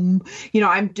 Om.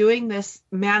 I'm doing this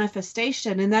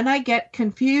manifestation. And then I get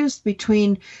confused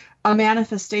between a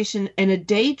manifestation and a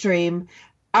daydream.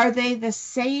 Are they the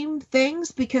same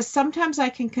things? Because sometimes I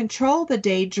can control the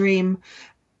daydream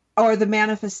or the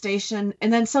manifestation,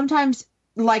 and then sometimes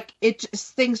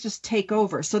things just take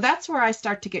over. So that's where I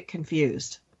start to get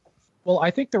confused. Well,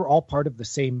 I think they're all part of the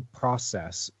same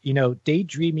process.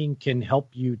 Daydreaming can help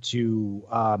you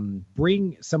to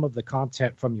bring some of the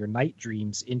content from your night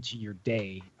dreams into your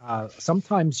day.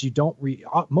 Sometimes you don't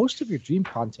most of your dream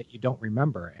content you don't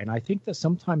remember. And I think that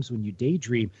sometimes when you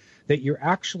daydream, that you're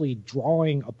actually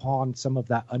drawing upon some of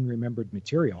that unremembered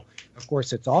material. Of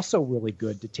course, it's also really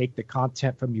good to take the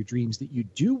content from your dreams that you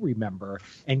do remember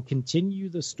and continue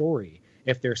the story.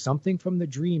 If there's something from the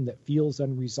dream that feels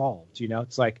unresolved,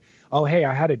 it's like, oh, hey,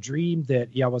 I had a dream that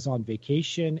I was on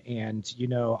vacation and,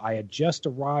 I had just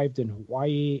arrived in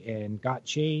Hawaii and got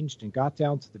changed and got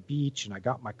down to the beach and I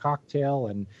got my cocktail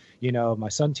and, my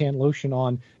suntan lotion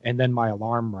on, and then my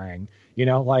alarm rang.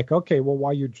 Okay, well,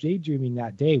 while you're daydreaming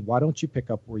that day, why don't you pick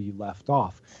up where you left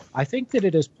off? I think that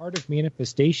it is part of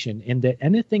manifestation, and that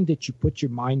anything that you put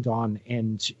your mind on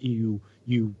and you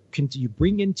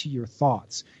bring into your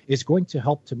thoughts is going to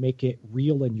help to make it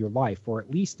real in your life, or at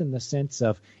least in the sense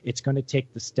of it's going to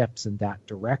take the steps in that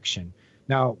direction.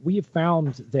 Now, we have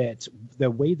found that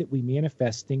the way that we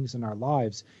manifest things in our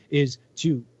lives is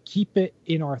to keep it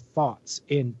in our thoughts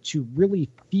and to really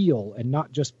feel and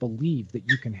not just believe that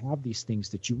you can have these things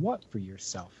that you want for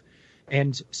yourself.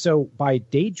 And so by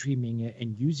daydreaming it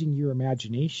and using your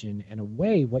imagination, in a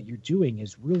way, what you're doing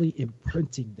is really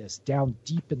imprinting this down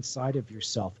deep inside of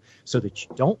yourself so that you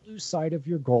don't lose sight of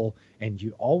your goal and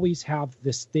you always have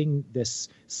this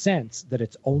sense that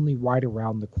it's only right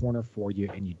around the corner for you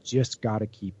and you just got to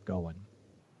keep going.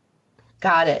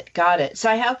 Got it.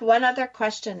 So I have one other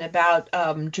question about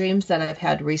dreams that I've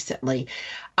had recently.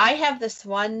 I have this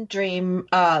one dream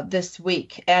this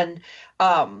week, and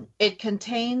it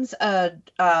contains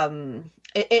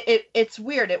it's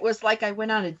weird. It was like I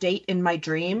went on a date in my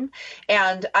dream,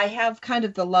 and I have kind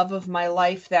of the love of my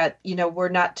life that, we're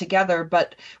not together,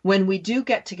 but when we do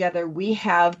get together, we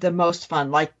have the most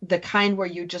fun, like the kind where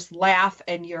you just laugh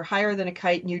and you're higher than a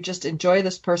kite and you just enjoy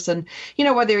this person,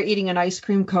 whether you're eating an ice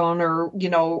cream cone or,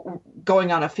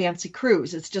 going on a fancy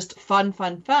cruise. It's just fun.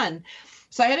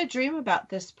 So I had a dream about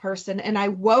this person, and I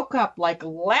woke up like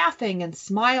laughing and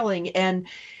smiling. And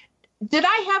did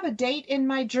I have a date in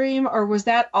my dream, or was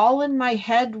that all in my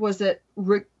head? Was it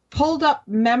pulled up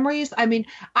memories? I mean,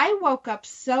 I woke up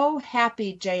so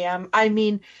happy, JM. I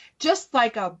mean, just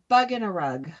like a bug in a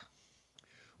rug.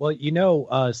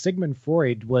 Well, Sigmund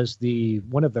Freud was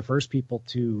one of the first people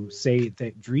to say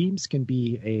that dreams can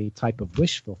be a type of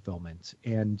wish fulfillment.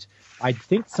 And I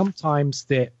think sometimes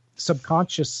that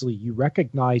subconsciously you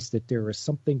recognize that there is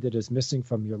something that is missing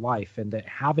from your life and that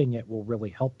having it will really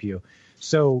help you.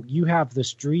 So you have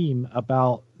this dream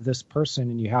about this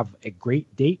person and you have a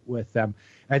great date with them,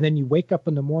 and then you wake up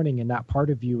in the morning and that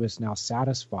part of you is now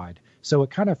satisfied. So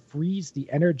it kind of frees the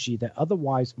energy that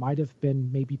otherwise might have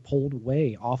been maybe pulled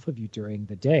away off of you during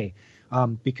the day,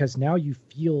 because now you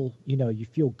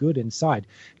feel good inside.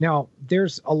 Now,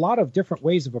 there's a lot of different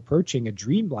ways of approaching a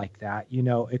dream like that.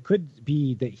 It could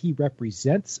be that he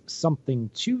represents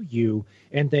something to you,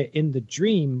 and that in the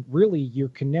dream, really, you're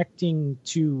connecting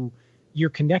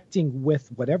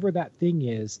with whatever that thing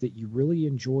is that you really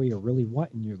enjoy or really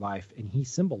want in your life, and he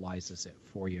symbolizes it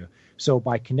for you. So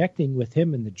by connecting with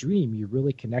him in the dream, you're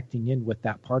really connecting in with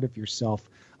that part of yourself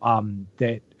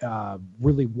that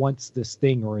really wants this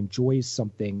thing or enjoys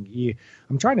something.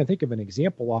 I'm trying to think of an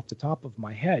example off the top of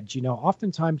my head.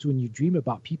 Oftentimes when you dream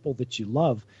about people that you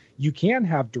love, you can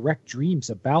have direct dreams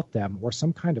about them or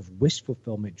some kind of wish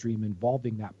fulfillment dream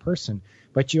involving that person.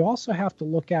 But you also have to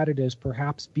look at it as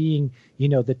perhaps being,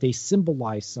 that they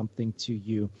symbolize something to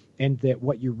you, and that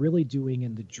what you're really doing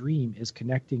in the dream is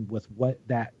connecting with what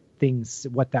that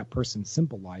person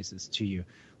symbolizes to you.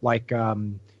 Like,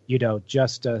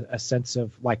 just a sense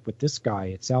of, like with this guy,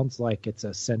 it sounds like it's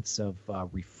a sense of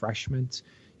refreshment,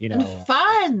 and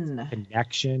fun,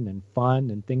 connection and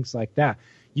fun and things like that.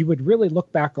 You would really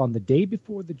look back on the day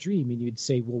before the dream and you'd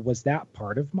say, well, was that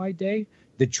part of my day?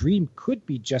 The dream could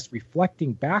be just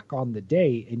reflecting back on the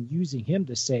day and using him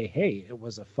to say, hey, it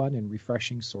was a fun and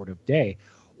refreshing sort of day.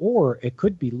 Or it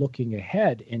could be looking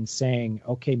ahead and saying,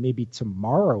 okay, maybe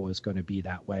tomorrow is going to be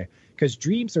that way. Because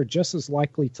dreams are just as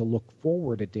likely to look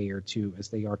forward a day or two as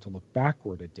they are to look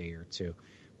backward a day or two.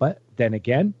 But then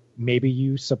again, Maybe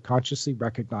you subconsciously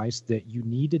recognized that you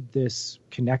needed this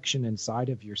connection inside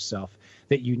of yourself,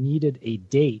 that you needed a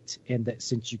date, and that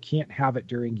since you can't have it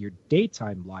during your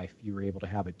daytime life, you were able to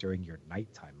have it during your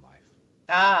nighttime life.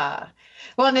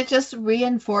 Well, and it just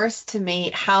reinforced to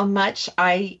me how much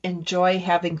I enjoy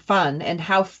having fun and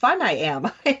how fun I am.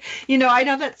 I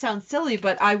know that sounds silly,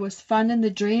 but I was fun in the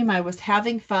dream. I was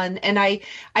having fun. And I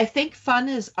think fun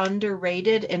is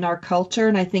underrated in our culture.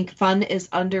 And I think fun is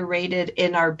underrated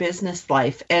in our business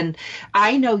life. And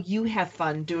I know you have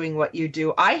fun doing what you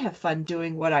do. I have fun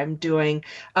doing what I'm doing.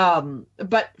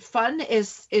 But fun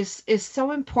is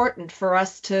so important for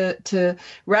us to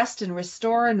rest and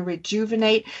restore and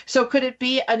rejuvenate. So could it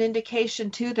be an indication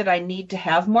too that I need to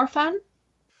have more fun?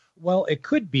 Well, it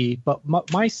could be, but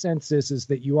my sense is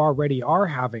that you already are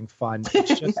having fun.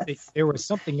 It's just that there was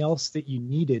something else that you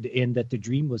needed and that the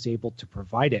dream was able to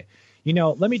provide it.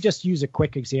 Let me just use a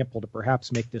quick example to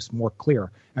perhaps make this more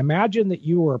clear. Imagine that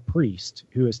you are a priest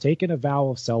who has taken a vow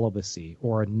of celibacy,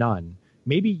 or a nun.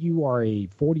 Maybe you are a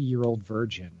 40-year-old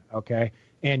virgin, okay?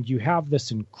 And you have this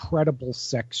incredible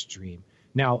sex dream.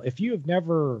 Now, if you have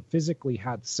never physically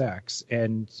had sex,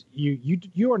 and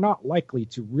you are not likely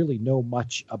to really know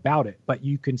much about it, but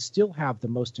you can still have the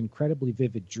most incredibly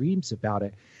vivid dreams about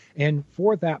it. And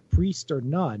for that priest or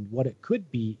nun, what it could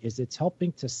be is it's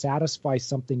helping to satisfy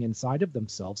something inside of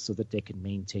themselves so that they can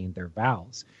maintain their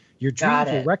vows. Your dreams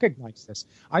will recognize this.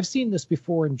 I've seen this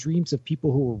before in dreams of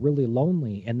people who are really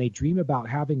lonely, and they dream about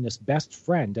having this best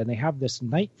friend, and they have this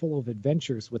night full of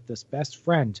adventures with this best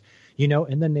friend,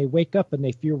 and then they wake up and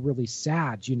they feel really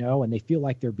sad, and they feel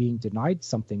like they're being denied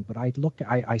something. But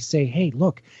I say, hey,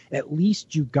 look, at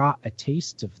least you got a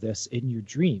taste of this in your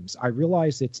dreams. I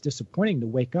realize it's disappointing to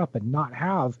wake up and not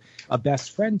have a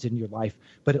best friend in your life,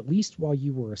 but at least while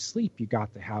you were asleep, you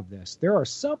got to have this. There are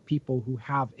some people who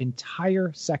have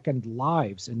entire second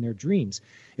lives in their dreams.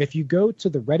 If you go to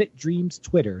the Reddit Dreams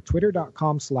Twitter,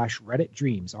 twitter.com/Reddit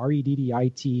Dreams,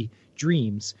 REDDIT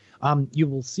Dreams, you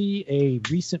will see a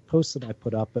recent post that I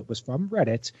put up. It was from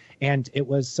Reddit, and it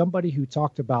was somebody who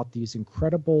talked about these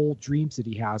incredible dreams that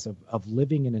he has of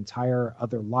living an entire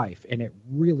other life. And it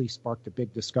really sparked a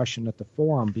big discussion at the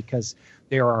forum, because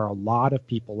there are a lot of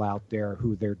people out there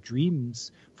who their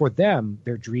dreams, for them,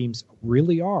 their dreams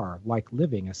really are like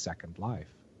living a second life.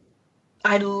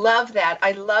 I love that.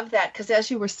 Because as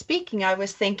you were speaking, I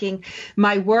was thinking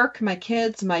my work, my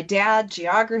kids, my dad,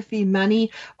 geography,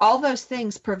 money, all those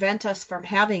things prevent us from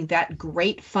having that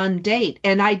great fun date.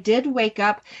 And I did wake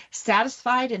up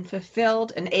satisfied and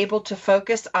fulfilled and able to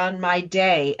focus on my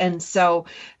day. And so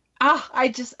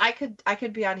I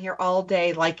could be on here all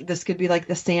day. Like, this could be like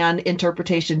the Sand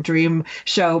Interpretation Dream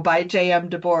Show by J.M.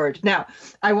 DeBoard. Now,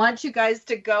 I want you guys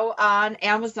to go on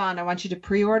Amazon. I want you to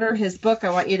pre-order his book.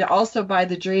 I want you to also buy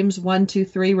the Dreams 1, 2,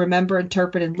 3, Remember,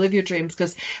 Interpret, and Live Your Dreams,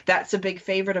 because that's a big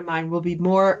favorite of mine. We'll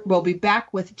be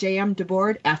back with J.M.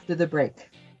 DeBoard after the break.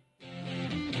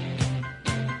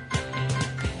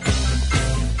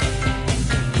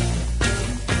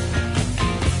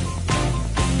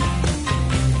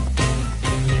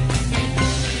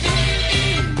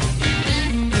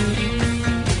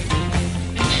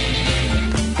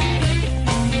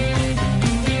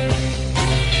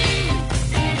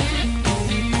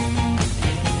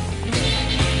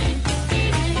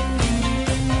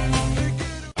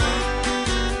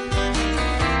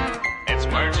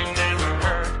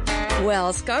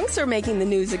 Well, skunks are making the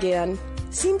news again.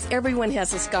 Seems everyone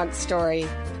has a skunk story.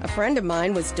 A friend of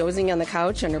mine was dozing on the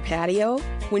couch on her patio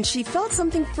when she felt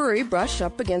something furry brush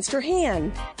up against her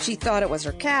hand. She thought it was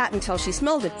her cat until she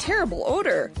smelled a terrible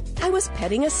odor. I was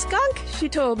petting a skunk, she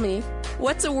told me.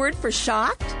 What's a word for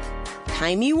shocked?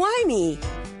 Timey-wimey.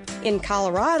 In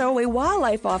Colorado, a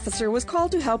wildlife officer was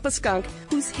called to help a skunk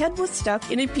whose head was stuck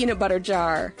in a peanut butter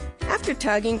jar. After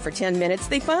tugging for 10 minutes,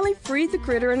 they finally freed the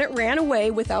critter and it ran away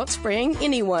without spraying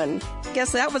anyone.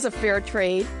 Guess that was a fair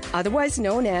trade, otherwise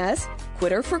known as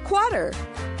quitter for quatter.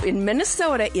 In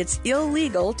Minnesota, it's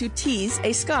illegal to tease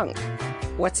a skunk.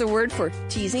 What's a word for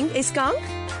teasing a skunk?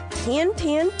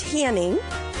 Tanning,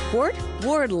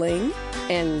 wardling,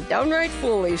 and downright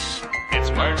foolish. It's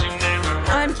Marching Neighborhood.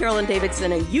 I'm Carolyn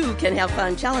Davidson, and you can have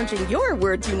fun challenging your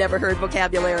words you never heard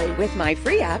vocabulary with my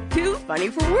free app, Too Funny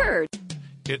for Words.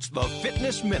 It's the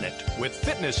Fitness Minute with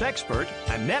fitness expert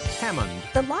Annette Hammond.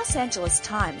 The Los Angeles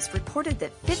Times reported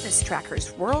that fitness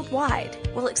trackers worldwide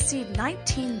will exceed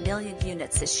 19 million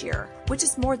units this year, which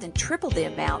is more than triple the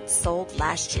amount sold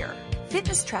last year.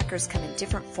 Fitness trackers come in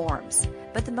different forms,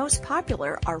 but the most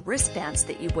popular are wristbands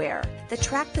that you wear that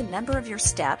track the number of your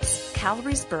steps,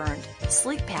 calories burned,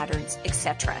 sleep patterns,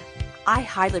 etc. I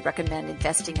highly recommend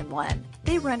investing in one. They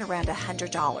They run around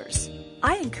 $100.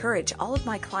 I encourage all of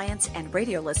my clients and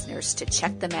radio listeners to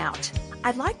check them out.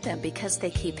 I like them because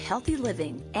they keep healthy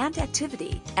living and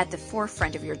activity at the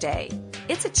forefront of your day.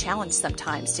 It's a challenge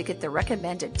sometimes to get the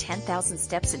recommended 10,000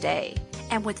 steps a day.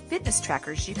 And with fitness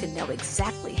trackers, you can know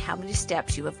exactly how many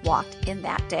steps you have walked in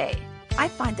that day. I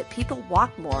find that people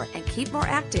walk more and keep more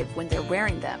active when they're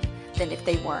wearing them than if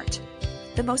they weren't.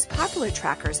 The most popular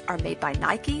trackers are made by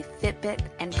Nike, Fitbit,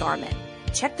 and Garmin.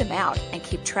 Check them out and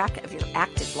keep track of your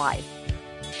active life.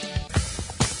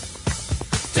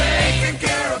 Taking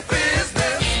care of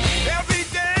business every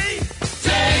day.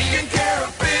 Taking care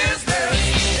of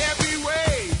business every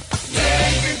way.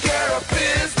 Taking care of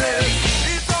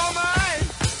business. It's all mine.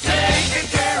 Taking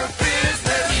care of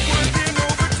business. Working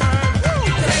overtime.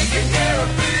 Woo! Taking care of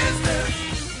business.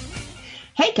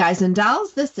 Hey guys and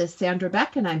dolls, this is Sandra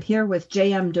Beck and I'm here with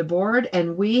J.M. DeBoard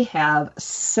and we have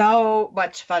so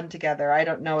much fun together. I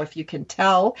don't know if you can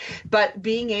tell, but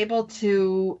being able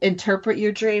to interpret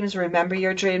your dreams, remember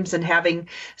your dreams, and having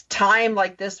time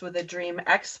like this with a dream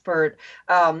expert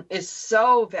is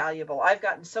so valuable. I've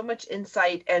gotten so much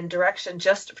insight and direction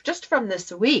just from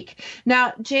this week.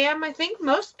 Now, J.M., I think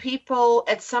most people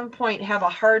at some point have a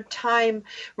hard time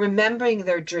remembering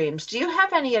their dreams. Do you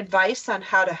have any advice on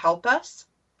how to help us?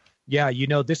 Yeah,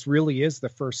 this really is the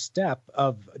first step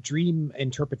of dream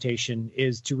interpretation,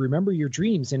 is to remember your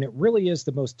dreams. And it really is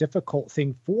the most difficult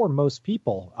thing for most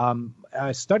people.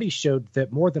 A study showed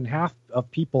that more than half of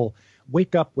people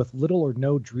wake up with little or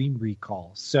no dream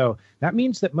recall. So that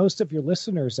means that most of your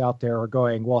listeners out there are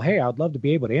going, well, hey, I'd love to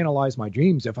be able to analyze my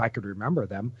dreams if I could remember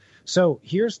them. So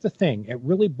here's the thing. It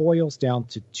really boils down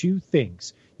to two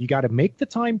things. You got to make the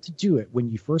time to do it when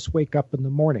you first wake up in the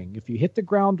morning. If you hit the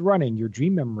ground running, your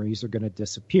dream memories are going to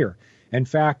disappear. In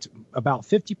fact, about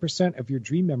 50% of your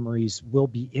dream memories will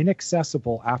be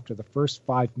inaccessible after the first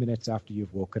 5 minutes after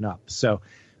you've woken up. So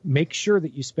make sure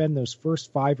that you spend those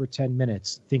first 5 or 10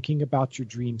 minutes thinking about your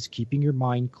dreams, keeping your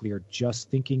mind clear, just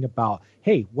thinking about,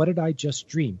 hey, what did I just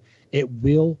dream? It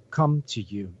will come to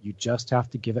you. You just have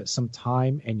to give it some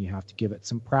time and you have to give it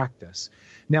some practice.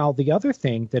 Now, the other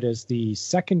thing that is the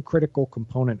second critical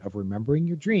component of remembering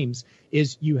your dreams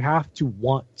is you have to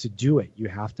want to do it. You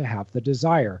have to have the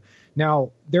desire.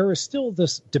 Now, there is still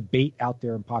this debate out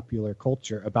there in popular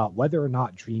culture about whether or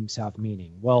not dreams have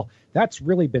meaning. Well, that's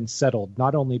really been settled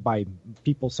not only by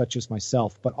people such as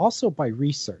myself, but also by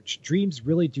research. Dreams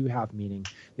really do have meaning.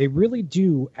 They really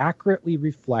do accurately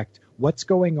reflect what's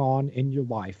going on in your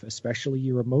life, especially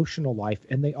your emotional life,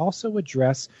 and they also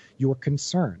address your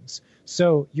concerns.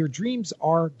 So your dreams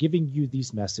are giving you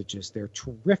these messages. They're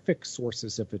terrific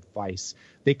sources of advice.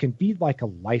 They can be like a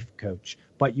life coach,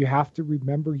 but you have to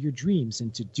remember your dreams.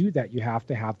 And to do that, you have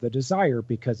to have the desire,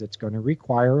 because it's going to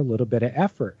require a little bit of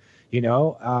effort.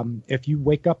 If you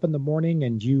wake up in the morning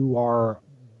and you are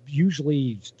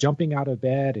usually jumping out of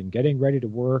bed and getting ready to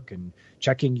work and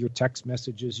checking your text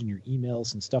messages and your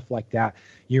emails and stuff like that,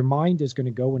 your mind is going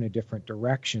to go in a different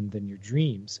direction than your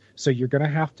dreams. So you're going to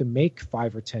have to make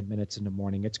 5 or 10 minutes in the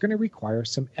morning. It's going to require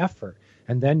some effort.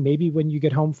 And then maybe when you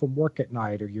get home from work at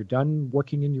night or you're done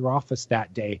working in your office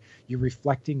that day, you're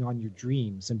reflecting on your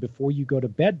dreams. And before you go to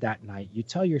bed that night, you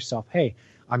tell yourself, hey,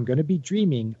 I'm going to be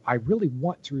dreaming. I really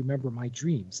want to remember my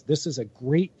dreams. This is a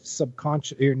great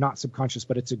subconscious, or not subconscious,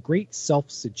 but it's a great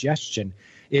self-suggestion.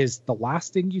 Is the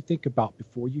last thing you think about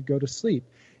before you go to sleep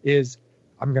is,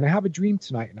 I'm going to have a dream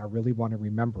tonight and I really want to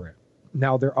remember it.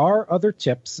 Now, there are other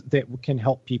tips that can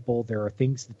help people. There are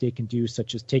things that they can do,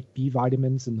 such as take B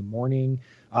vitamins in the morning.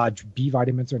 B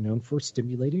vitamins are known for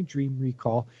stimulating dream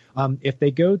recall.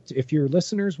 If your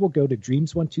listeners will go to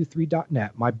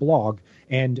dreams123.net, my blog,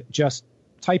 and just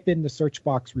type in the search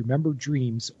box, Remember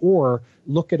Dreams, or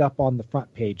look it up on the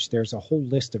front page. There's a whole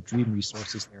list of dream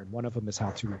resources there, and one of them is how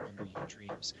to remember your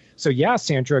dreams. So yeah,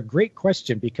 Sandra, great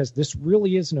question, because this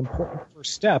really is an important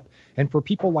first step. And for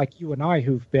people like you and I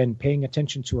who've been paying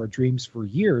attention to our dreams for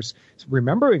years,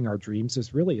 remembering our dreams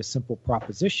is really a simple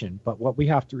proposition. But what we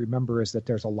have to remember is that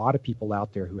there's a lot of people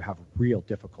out there who have real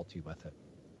difficulty with it.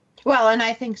 Well, and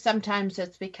I think sometimes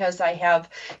it's because I have,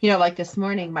 like this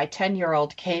morning, my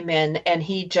 10-year-old came in and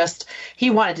he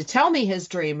wanted to tell me his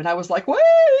dream. And I was like, wait,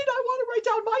 I want to write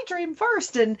down my dream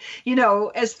first. And,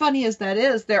 as funny as that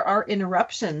is, there are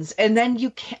interruptions. And then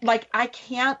I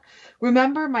can't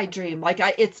remember my dream.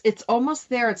 It's almost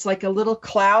there. It's like a little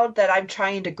cloud that I'm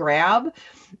trying to grab.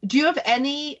 Do you have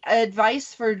any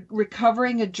advice for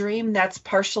recovering a dream that's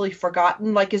partially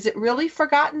forgotten? Is it really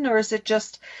forgotten or is it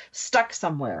just stuck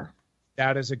somewhere?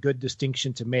 That is a good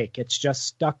distinction to make. It's just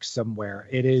stuck somewhere.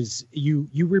 It is you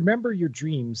remember your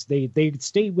dreams. They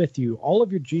stay with you. All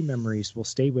of your dream memories will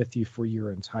stay with you for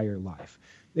your entire life.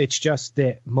 It's just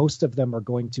that most of them are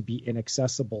going to be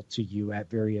inaccessible to you at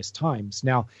various times.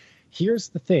 Now, here's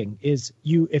the thing is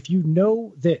if you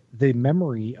know that the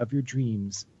memory of your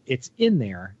dreams, it's in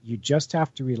there, you just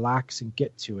have to relax and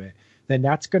get to it, then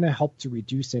that's going to help to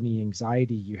reduce any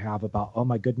anxiety you have about, oh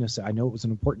my goodness, I know it was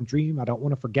an important dream. I don't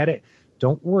want to forget it.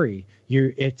 Don't worry.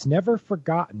 It's never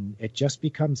forgotten. It just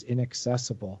becomes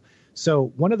inaccessible.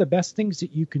 So one of the best things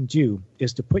that you can do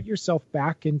is to put yourself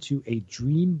back into a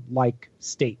dream-like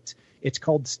state. It's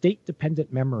called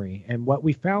state-dependent memory. And what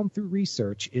we found through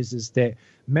research is that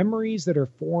memories that are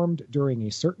formed during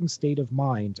a certain state of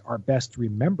mind are best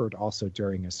remembered also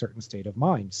during a certain state of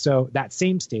mind. So that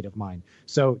same state of mind.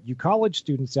 So you college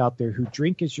students out there who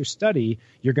drink as your study,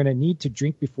 you're going to need to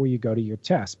drink before you go to your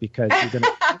test because you're going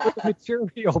to remember the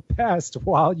material best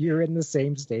while you're in the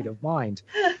same state of mind.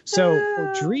 So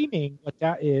for dreaming, what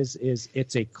that is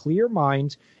it's a clear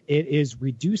mind. It is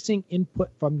reducing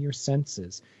input from your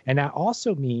senses. And that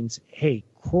also means, hey,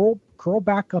 curl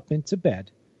back up into bed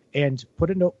and put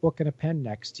a notebook and a pen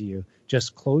next to you.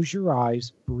 Just close your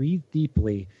eyes, breathe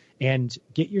deeply, and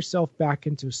get yourself back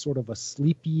into sort of a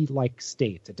sleepy-like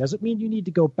state. It doesn't mean you need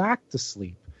to go back to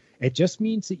sleep. It just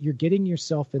means that you're getting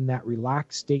yourself in that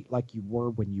relaxed state like you were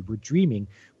when you were dreaming,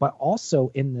 but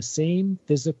also in the same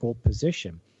physical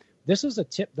position. This is a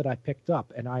tip that I picked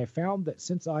up, and I have found that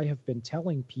since I have been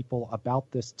telling people about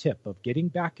this tip of getting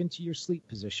back into your sleep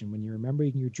position when you're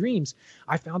remembering your dreams,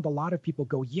 I found a lot of people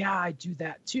go, yeah, I do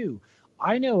that too.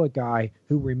 I know a guy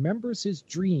who remembers his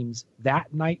dreams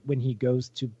that night when he goes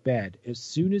to bed. As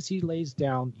soon as he lays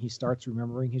down, he starts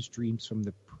remembering his dreams from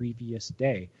the previous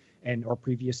day or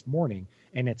previous morning.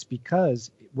 And it's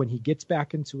because when he gets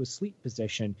back into a sleep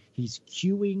position, he's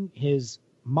cueing his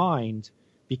mind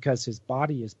because his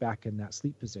body is back in that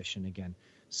sleep position again.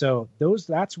 So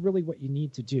that's really what you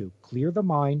need to do. Clear the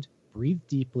mind, breathe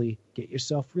deeply, get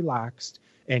yourself relaxed,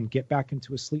 and get back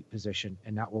into a sleep position.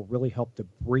 And that will really help to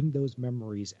bring those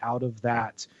memories out of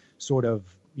that sort of,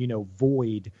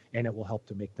 void, and it will help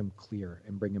to make them clear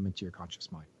and bring them into your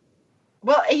conscious mind.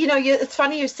 Well, it's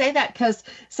funny you say that because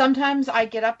sometimes I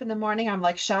get up in the morning, I'm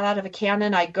like shot out of a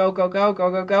cannon. I go.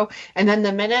 And then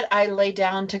the minute I lay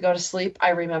down to go to sleep, I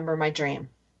remember my dream.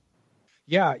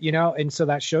 Yeah, and so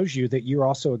that shows you that you're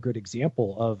also a good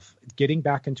example of getting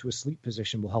back into a sleep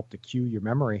position will help to cue your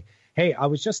memory. Hey, I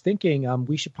was just thinking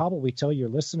we should probably tell your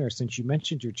listeners, since you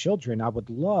mentioned your children, I would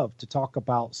love to talk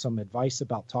about some advice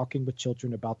about talking with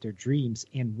children about their dreams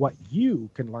and what you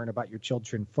can learn about your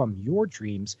children from your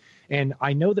dreams. And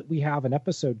I know that we have an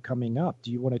episode coming up.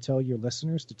 Do you want to tell your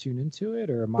listeners to tune into it?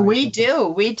 Or We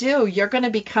do. You're going to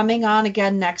be coming on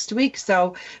again next week.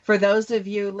 So for those of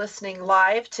you listening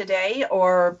live today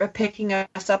or picking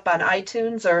us up on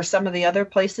iTunes or some of the other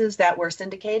places that we're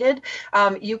syndicated,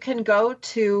 you can go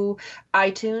to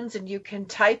iTunes and you can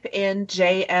type in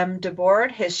J.M.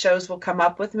 DeBoard. His shows will come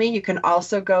up with me. You can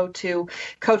also go to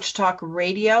Coach Talk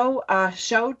Radio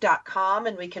show.com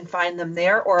and we can find them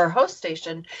there, or our host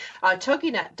station,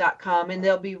 toginet.com, and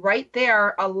they'll be right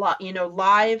there a lot,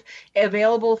 live,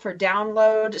 available for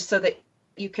download so that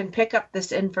you can pick up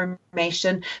this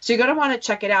information. So you're going to want to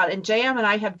check it out. And JM and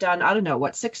I have done,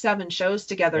 6-7 shows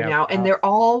together now, and they're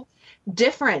all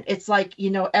different. It's like,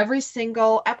 every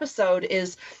single episode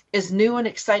is new and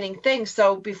exciting things.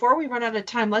 So before we run out of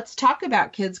time, let's talk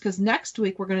about kids, because next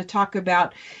week we're going to talk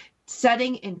about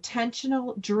setting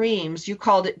intentional dreams. You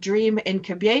called it dream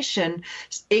incubation,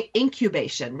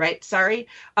 right? Sorry.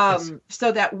 Yes.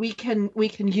 So that we can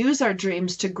use our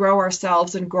dreams to grow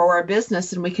ourselves and grow our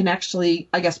business, and we can actually,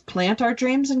 plant our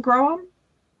dreams and grow them.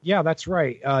 Yeah, that's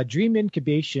right. Dream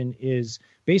incubation is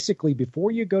basically before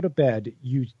you go to bed,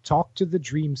 you talk to the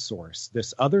dream source,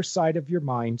 this other side of your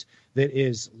mind that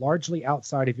is largely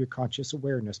outside of your conscious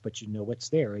awareness, but you know it's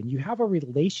there. And you have a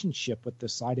relationship with the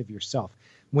side of yourself.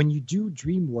 When you do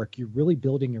dream work, you're really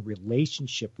building a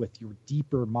relationship with your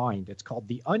deeper mind. It's called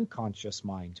the unconscious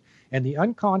mind. And the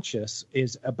unconscious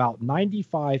is about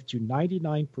 95 to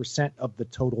 99% of the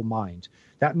total mind.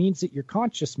 That means that your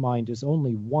conscious mind is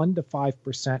only 1 to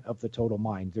 5% of the total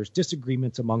mind. There's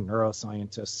disagreements among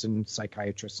neuroscientists scientists and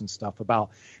psychiatrists and stuff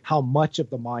about how much of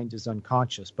the mind is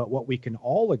unconscious. But what we can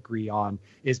all agree on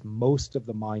is most of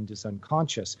the mind is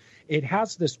unconscious. It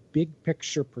has this big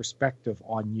picture perspective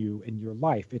on you and your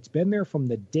life. It's been there from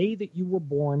the day that you were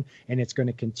born, and it's going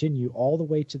to continue all the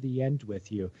way to the end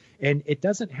with you. And it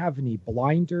doesn't have any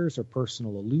blinders or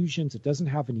personal illusions. It doesn't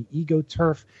have any ego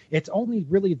turf. It's only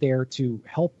really there to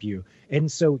help you.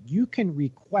 And so you can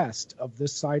request of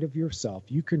this side of yourself,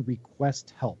 you can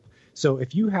request help. So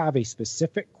if you have a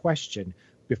specific question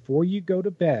before you go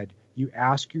to bed, you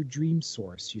ask your dream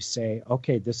source. You say,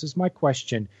 okay, this is my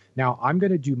question. Now I'm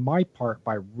going to do my part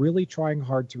by really trying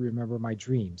hard to remember my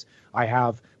dreams. I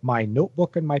have my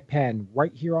notebook and my pen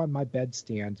right here on my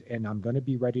bedstand, and I'm going to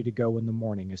be ready to go in the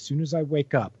morning as soon as I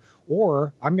wake up.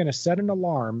 Or I'm going to set an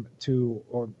alarm to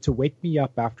wake me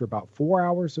up after about 4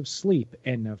 hours of sleep.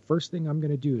 And the first thing I'm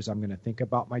going to do is I'm going to think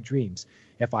about my dreams.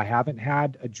 If I haven't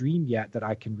had a dream yet that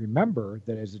I can remember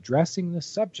that is addressing this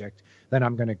subject, then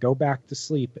I'm going to go back to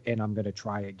sleep and I'm going to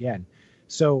try again.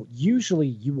 So usually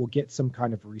you will get some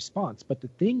kind of a response. But the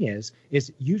thing is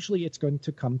usually it's going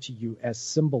to come to you as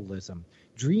symbolism.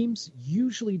 Dreams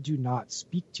usually do not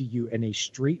speak to you in a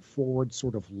straightforward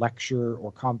sort of lecture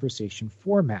or conversation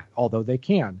format, although they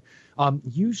can.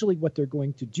 Usually what they're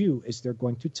going to do is they're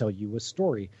going to tell you a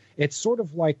story. It's sort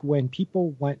of like when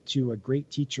people went to a great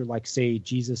teacher like, say,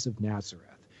 Jesus of Nazareth.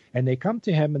 And they come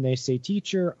to him and they say,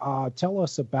 teacher, tell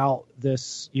us about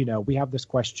this, we have this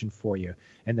question for you.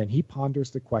 And then he ponders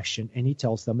the question and he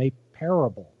tells them a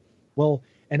parable. Well,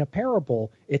 in a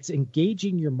parable, it's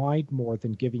engaging your mind more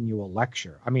than giving you a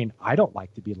lecture. I mean, I don't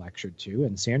like to be lectured to.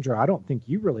 And Sandra, I don't think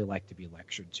you really like to be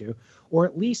lectured to. Or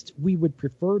at least we would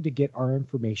prefer to get our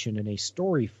information in a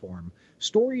story form.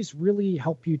 Stories really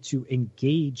help you to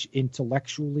engage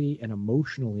intellectually and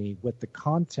emotionally with the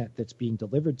content that's being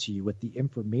delivered to you, with the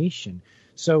information.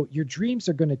 So your dreams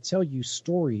are going to tell you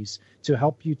stories to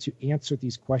help you to answer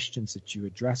these questions that you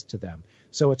address to them.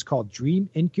 So it's called dream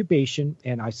incubation,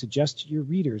 and I suggest to your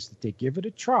readers that they give it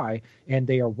a try, and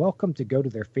they are welcome to go to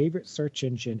their favorite search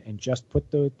engine and just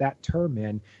put that term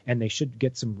in, and they should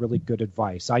get some really good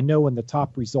advice. I know in the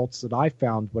top results that I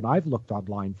found when I've looked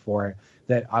online for it,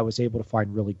 that I was able to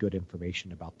find really good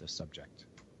information about this subject.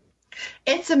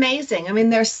 It's amazing. I mean,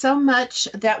 there's so much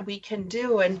that we can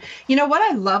do. And you know what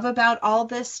I love about all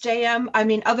this, JM? I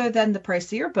mean, other than the price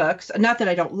of your books, not that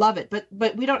I don't love it,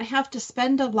 but we don't have to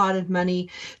spend a lot of money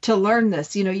to learn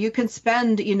this. You can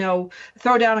spend,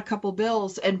 throw down a couple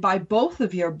bills and buy both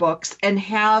of your books and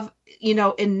have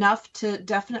enough to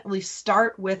definitely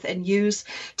start with and use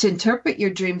to interpret your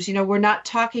dreams. We're not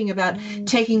talking about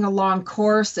taking a long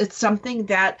course. It's something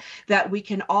that we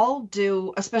can all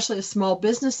do, especially as small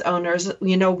business owners,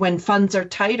 when funds are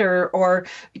tighter or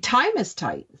time is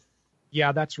tight.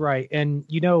 Yeah, that's right. And,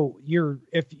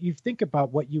 if you think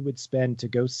about what you would spend to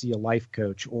go see a life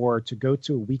coach or to go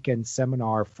to a weekend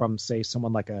seminar from, say,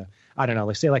 someone like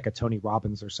let's say like a Tony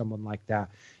Robbins or someone like that,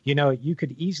 you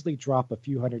could easily drop a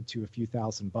few hundred to a few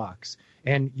 $1,000.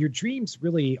 And your dreams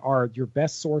really are your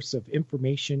best source of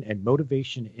information and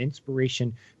motivation and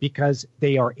inspiration because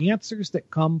they are answers that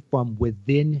come from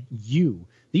within you.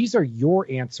 These are your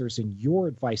answers and your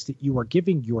advice that you are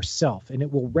giving yourself, and it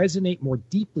will resonate more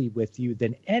deeply with you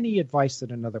than any advice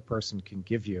that another person can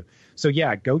give you. So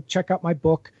yeah, go check out my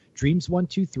book, Dreams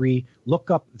 123. Look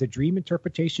up the Dream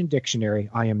Interpretation Dictionary.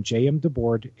 I am J.M.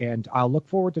 DeBoard, and I'll look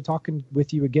forward to talking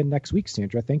with you again next week,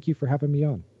 Sandra. Thank you for having me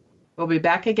on. We'll be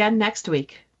back again next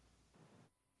week.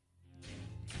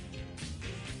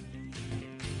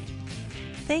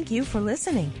 Thank you for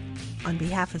listening. On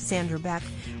behalf of Sandra Beck,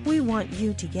 we want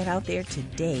you to get out there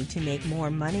today to make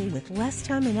more money with less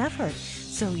time and effort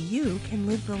so you can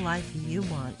live the life you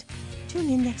want. Tune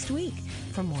in next week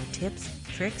for more tips,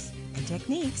 tricks, and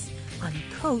techniques on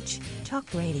Coach Talk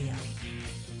Radio.